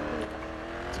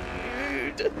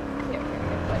 Dude. Here.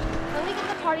 When we get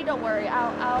the party, don't worry.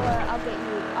 I'll get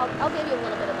you. I'll give you a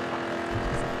little bit of a pocket.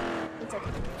 It's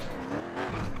okay.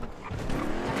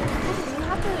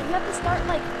 You have to start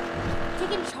like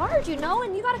taking charge, you know,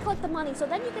 and you gotta collect the money. So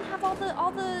then you can have all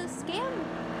the scam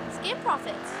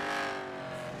profits.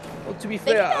 Well, to be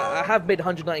fair, I have made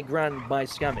 190 grand by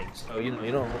scamming, so you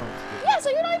know. Yeah, so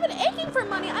you're not even aching for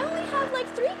money. I only have like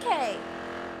 3K.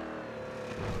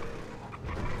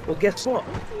 Well, guess what?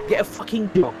 Get a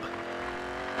fucking job.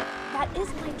 That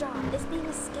is my job, is being a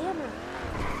scammer.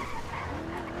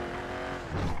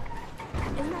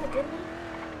 Isn't that a good one?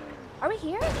 Are we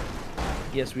here?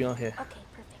 Yes, we are here. Okay,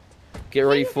 perfect. Get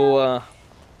ready for,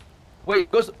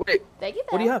 Wait. Thank you,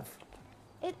 what do you have?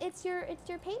 It's your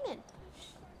payment.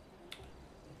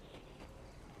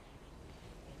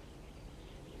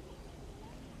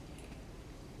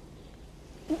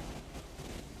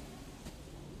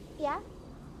 Yeah?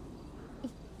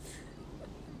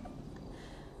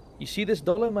 You see this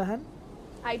dollar in my hand?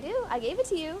 I do. I gave it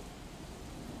to you.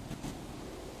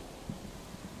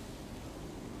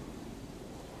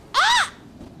 Ah!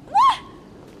 What?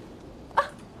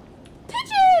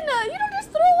 Pigeon! You don't just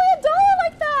throw away a dollar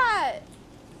like that.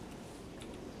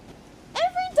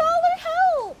 Every dollar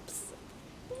helps.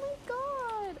 Oh my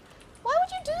god. Why would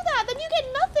you do that? Then you get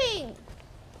nothing.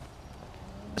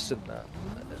 Listen,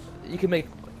 you can make,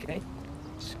 okay?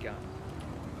 Scam.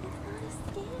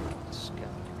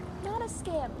 Not a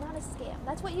scam. Not a scam.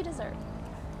 That's what you deserve.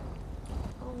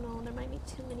 Oh no, there might be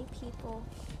too many people.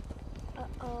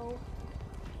 Uh-oh.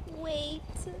 Wait.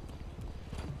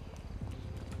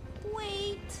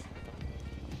 Wait.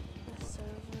 The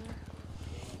server.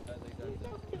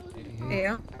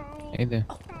 Yeah. Hey there.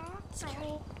 Oh,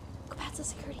 security. Go past the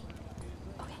security.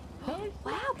 Okay.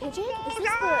 Wow, Pigeon. Is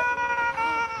this the...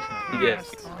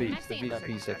 Yes, the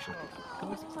VIP section.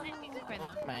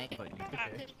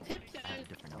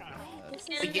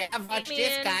 Yeah, watch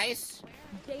this, guys.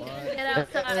 Get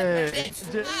outside.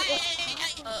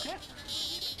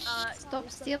 Stop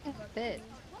stealing bits.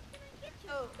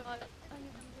 Oh god.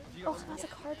 Oh, that's a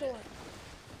car door.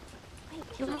 Wait,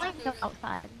 You might go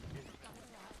outside.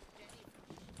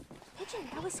 Pigeon,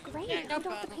 that was great. You don't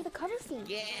have to pay the cover fee.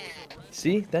 Yeah.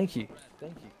 See? Thank you.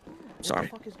 Thank you. Sorry.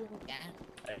 What the fuck is going on? Yeah.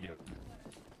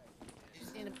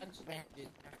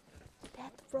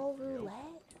 Death roll roulette?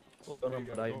 What's going on?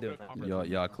 What are you doing?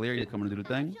 Y'all clear? You coming to do the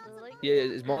thing? Yeah,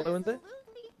 is Marlo in there?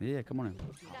 Yeah, come on in.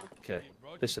 Okay.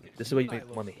 Listen, this is where you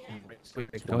make money.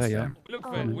 Go ahead, yeah.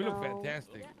 We look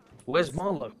fantastic. Where's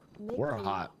Marlo? We're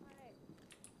hot.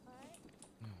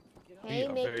 Hey,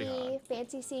 Yeah, very Mickey.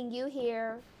 Fancy seeing you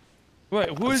here. Wait,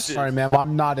 who is Sorry, this? ma'am.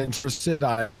 I'm not interested.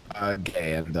 I'm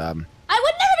gay, and I would never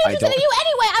be interested in you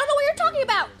anyway. I don't know what you're talking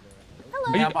about.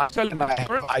 Hello. Ma'am,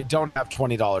 I don't have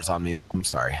 $20 on me. I'm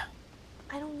sorry.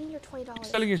 I don't need your $20.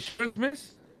 Selling insurance,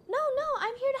 miss? No,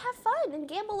 I'm here to have fun and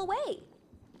gamble away.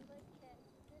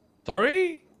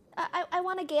 Sorry? I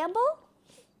want to gamble.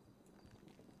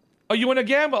 Oh, you want to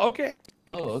gamble? Okay.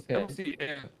 Oh, okay. See,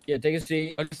 Yeah, take a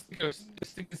seat.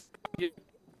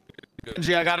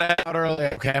 Gee, I gotta head out early.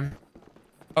 Okay.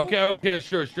 Okay,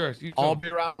 sure. I'll be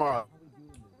around tomorrow.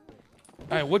 All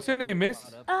right, what's your name,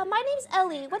 miss? My name's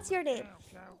Ellie. What's your name?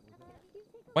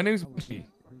 My name's Benji.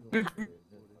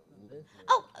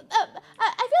 Oh, I feel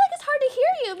like it's hard to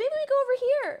hear you. Maybe we go over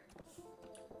here.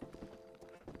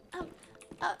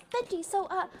 Benji, so,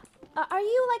 are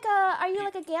you like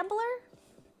a gambler?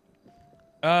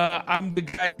 I'm the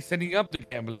guy setting up the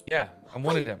gambling. Yeah, I'm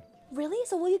one of them. Really?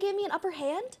 So will you give me an upper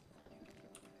hand?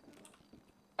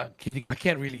 I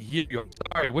can't really hear you. I'm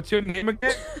sorry. What's your name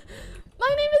again?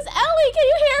 My name is Ellie. Can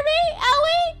you hear me,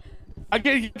 Ellie? I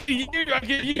can hear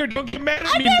you. Don't get mad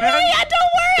at me, Don't man. worry. I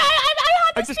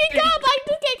have to speak up. I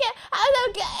just can't.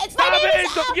 It's my name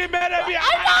is. Don't get mad at me.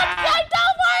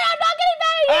 Don't worry. I'm not getting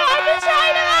mad at you. I'm just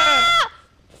trying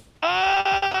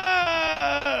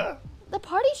to. The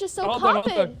party's just so Hold on.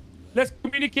 poppin'. Let's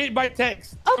communicate by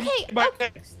text. Okay. By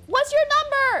text. What's your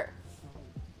number?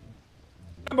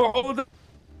 Hold on.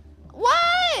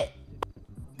 What?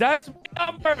 That's my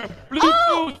number.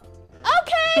 Bluetooth.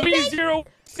 Okay.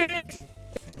 306.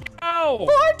 Ow.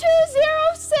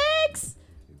 4206.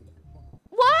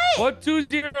 What?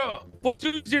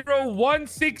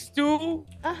 420-162.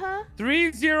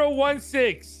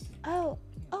 3016.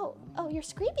 Oh, you're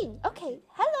screaming. Okay.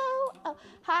 Hello. Oh,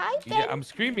 hi, Ben. Yeah, I'm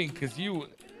screaming because you.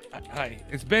 Hi,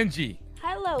 it's Benji.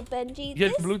 Hello, Benji.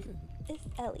 Yes, this Bluetooth. is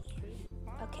Ellie.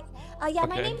 Okay. Yeah,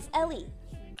 my Okay. name's Ellie.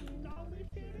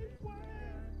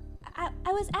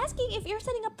 I was asking if you're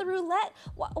setting up the roulette.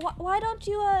 Why don't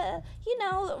you,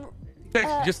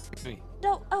 Just text me.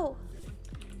 No. Oh.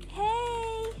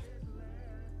 Hey.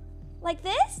 Like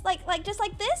this? Like just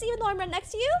like this? Even though I'm right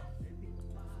next to you?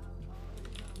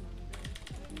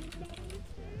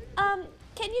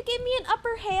 Can you give me an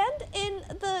upper hand in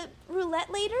the roulette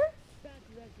later?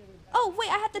 Oh, wait,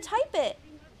 I have to type it.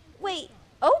 Wait.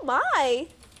 Oh, my.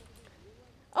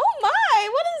 Oh, my.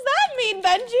 What does that mean,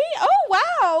 Benji? Oh,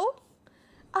 wow.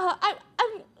 I'm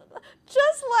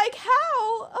just like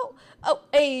how? Oh,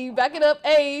 hey, back it up.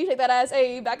 Hey, shake that ass.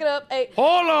 Hey, back it up. Hey.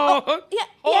 Hold on. Oh, yeah.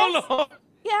 Hold yes. on.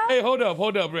 Yeah. Hey, hold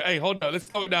up. Hey, hold up. Let's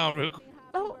calm down real quick.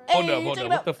 Oh, Hold hey, up.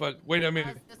 What the fuck? Wait a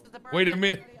minute. Wait a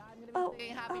minute. Oh,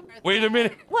 Wait a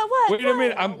minute. What? Wait a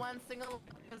minute. I don't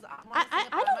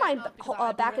mind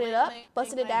backing it up,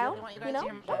 busting it down. You know,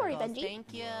 don't worry, Benji.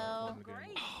 Thank you.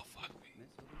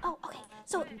 Oh, okay.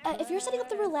 So if you're setting up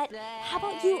the roulette, how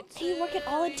about you? Can you work it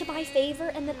all into my favor,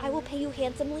 and then I will pay you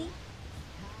handsomely?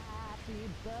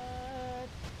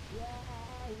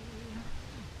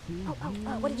 Oh,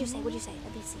 what did you say? What did you say?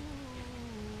 Let me see.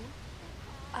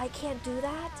 I can't do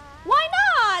that. Why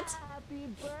not?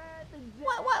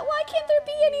 Why can't there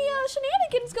be any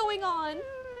shenanigans going on?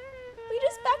 We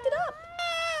just backed it up.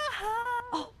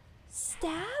 Oh,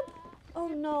 stab? Oh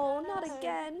no, not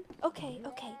again. Okay.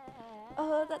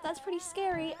 That's pretty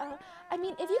scary. I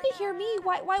mean, if you can hear me,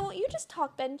 why won't you just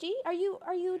talk, Benji? Are you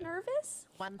nervous?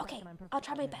 Okay, I'll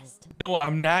try my best. No,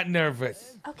 I'm not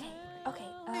nervous. Okay.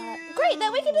 Great.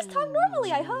 Then we can just talk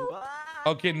normally, I hope.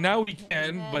 Okay, now we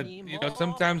can, but you know,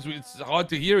 sometimes it's hard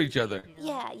to hear each other.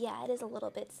 Yeah, it is a little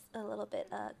bit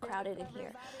crowded in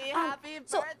here.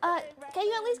 So, can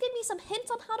you at least give me some hints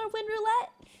on how to win roulette?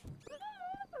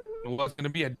 Well, it's gonna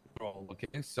be a roll,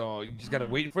 okay? So you just gotta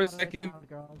wait for a second.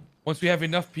 Once we have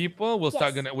enough people, we're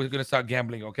gonna start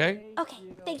gambling, okay? Okay,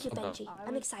 thank you, Benji.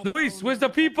 I'm excited. Luis, where's the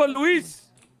people, Luis?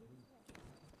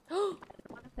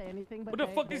 What the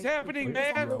fuck is happening,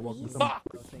 man? I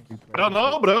don't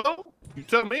know, bro. You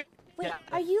tell me. Wait,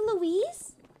 are you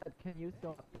Luis?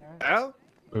 Yeah?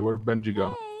 Wait, where'd Benji go?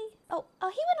 Hey. Oh, he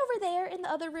went over there in the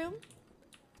other room.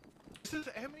 This is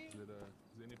Emmy? Is it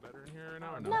any better in here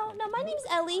now or No, my name's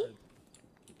Ellie.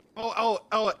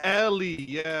 Oh, Ellie,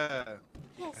 yeah.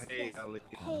 Yes. Hey, Ellie.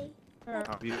 Hey. How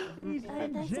are you?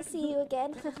 Nice to see you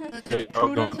again. Hey,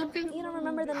 You don't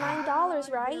remember the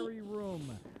 $9, right?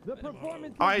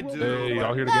 I do. Hey,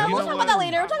 y'all here No, together? we'll talk about that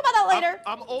later. We'll talk about that later.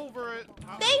 I'm over it.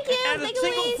 Thank you. Thank you,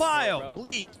 Luis. file.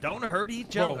 Please don't hurt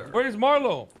each other. Where's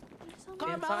Marlo? Wow,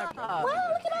 look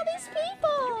at all these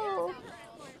people.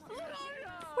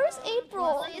 Where's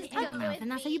April? And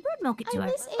that's how you bird milk it to I her.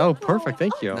 miss April. Oh, perfect.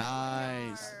 Thank you.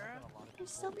 Nice. There's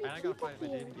so many people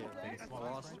here.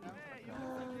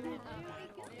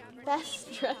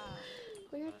 Best dressed.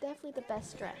 We're definitely the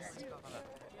best dressed.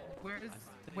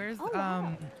 Where's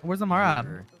Amara? Where's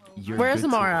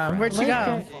Amara? Where'd she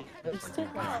go?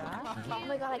 Oh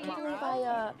my god, I can't believe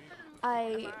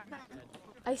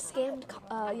I scammed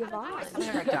Yvonne.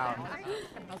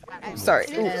 Sorry.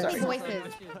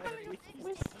 Voices.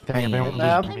 Damn,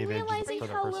 I'm realizing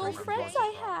how little friends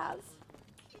I have.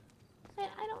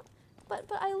 I don't, but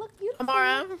I look beautiful.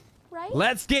 Amara. Right?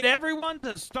 Let's get everyone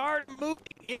to start moving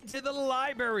into the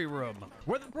library room,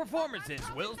 where the performances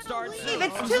will start soon.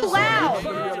 It's too loud.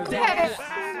 Okay.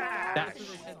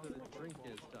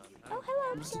 Oh,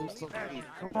 hello. I'm so sorry.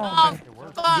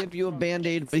 I'll give you a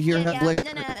band-aid, but here, have like.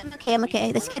 No, I'm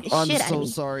okay. This scared the I'm shit out of so me.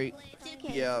 sorry.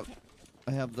 Yeah,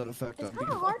 I have that effect It's on kind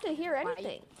me. of hard to hear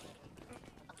anything.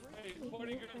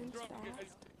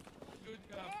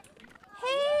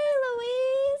 Hey,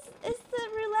 Louise! Is the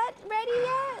roulette ready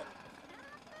yet?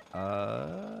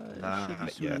 Should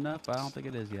be soon enough. I don't think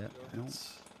it is yet. No.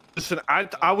 Listen,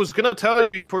 I was gonna tell you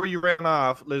before you ran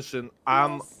off. Listen,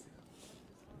 I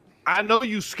know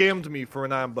you scammed me for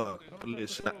 $9, but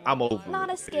listen, I'm over Not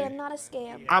a it. scam, not a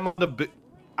scam. I'm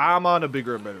on a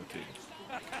bigger and better team.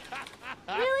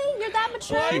 Really? You're that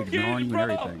mature? Ignoring you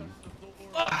and everything.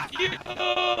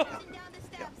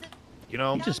 You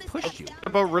know, He just pushed you.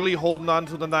 about really holding on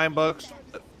to the $9.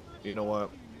 You know what?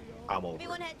 I'm over.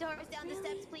 Everyone head doors down the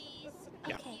steps, please.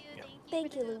 Okay.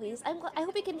 Thank you, Louise. I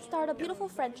hope we can start a beautiful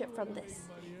friendship from this.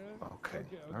 Okay,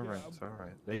 all right.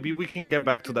 Maybe we can get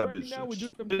back to that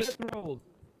business.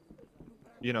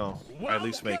 You know, at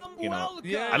least make, you know,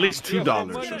 at least $2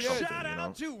 or something, you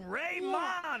know. To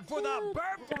Raymond for the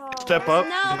birthday. Step up,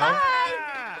 No, you know.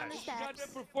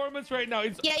 Performance right now.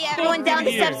 It's Everyone down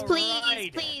the steps, here.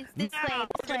 please. This way.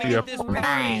 Get this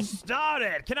party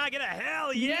started. Can I get a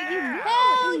hell yeah?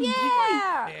 Hell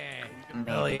yeah!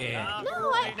 Hell yeah.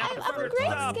 No, I'm a great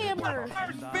scammer.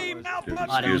 First female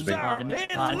Excuse me. producer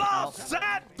in Los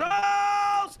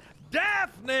Santos,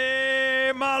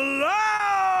 Daphne Malone.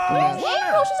 Where's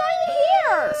April? She's not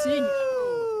even here.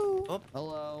 Oh,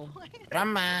 hello.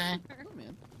 Come on.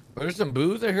 There's some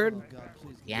booze, I heard.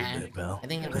 Yeah, I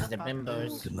think it was the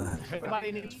bimbos.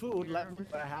 Everybody needs food. Let them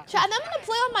have. Chat, and I'm gonna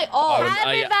play on my alt.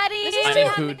 Everybody, This is I too need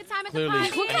having food. a good time at the Clearly.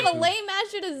 party. What kind of lame ass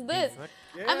shit is this?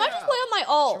 I might just play on my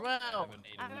alt.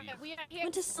 We are here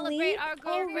Went to to celebrate sleep? our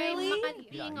Oh, girl really? Raymond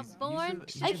being born.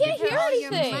 I can't hear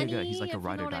anything. Yeah, he's like a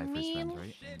ride or die for his friends,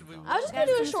 right? I was just gonna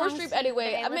do a short stream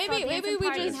anyway. Maybe we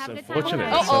just. Unfortunate.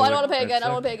 Oh, I don't want to pay again. I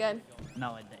don't want to pay again.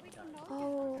 No, it didn't.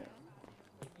 Oh.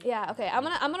 Yeah. Okay. I'm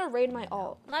gonna raid my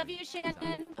alt. Love you, Shannon.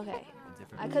 Okay.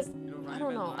 Cause I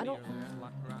don't know. I don't.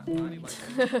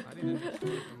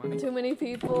 Too many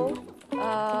people. Yeah,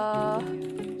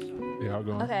 I'll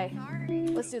go on. Okay.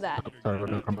 Let's do that. Sorry, we're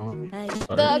gonna come on.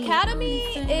 The academy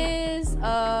is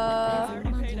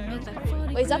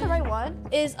wait, is that the right one?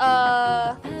 Is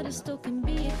Ah!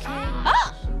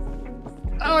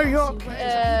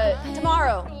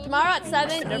 tomorrow. Tomorrow at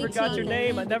 7. I never got your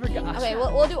name. I never got. Okay,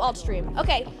 we'll do alt stream.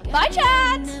 Okay, bye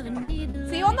chat.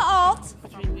 See you on the alt.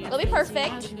 It'll be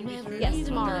perfect. Yes,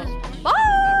 tomorrow.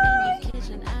 Bye.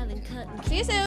 See you soon.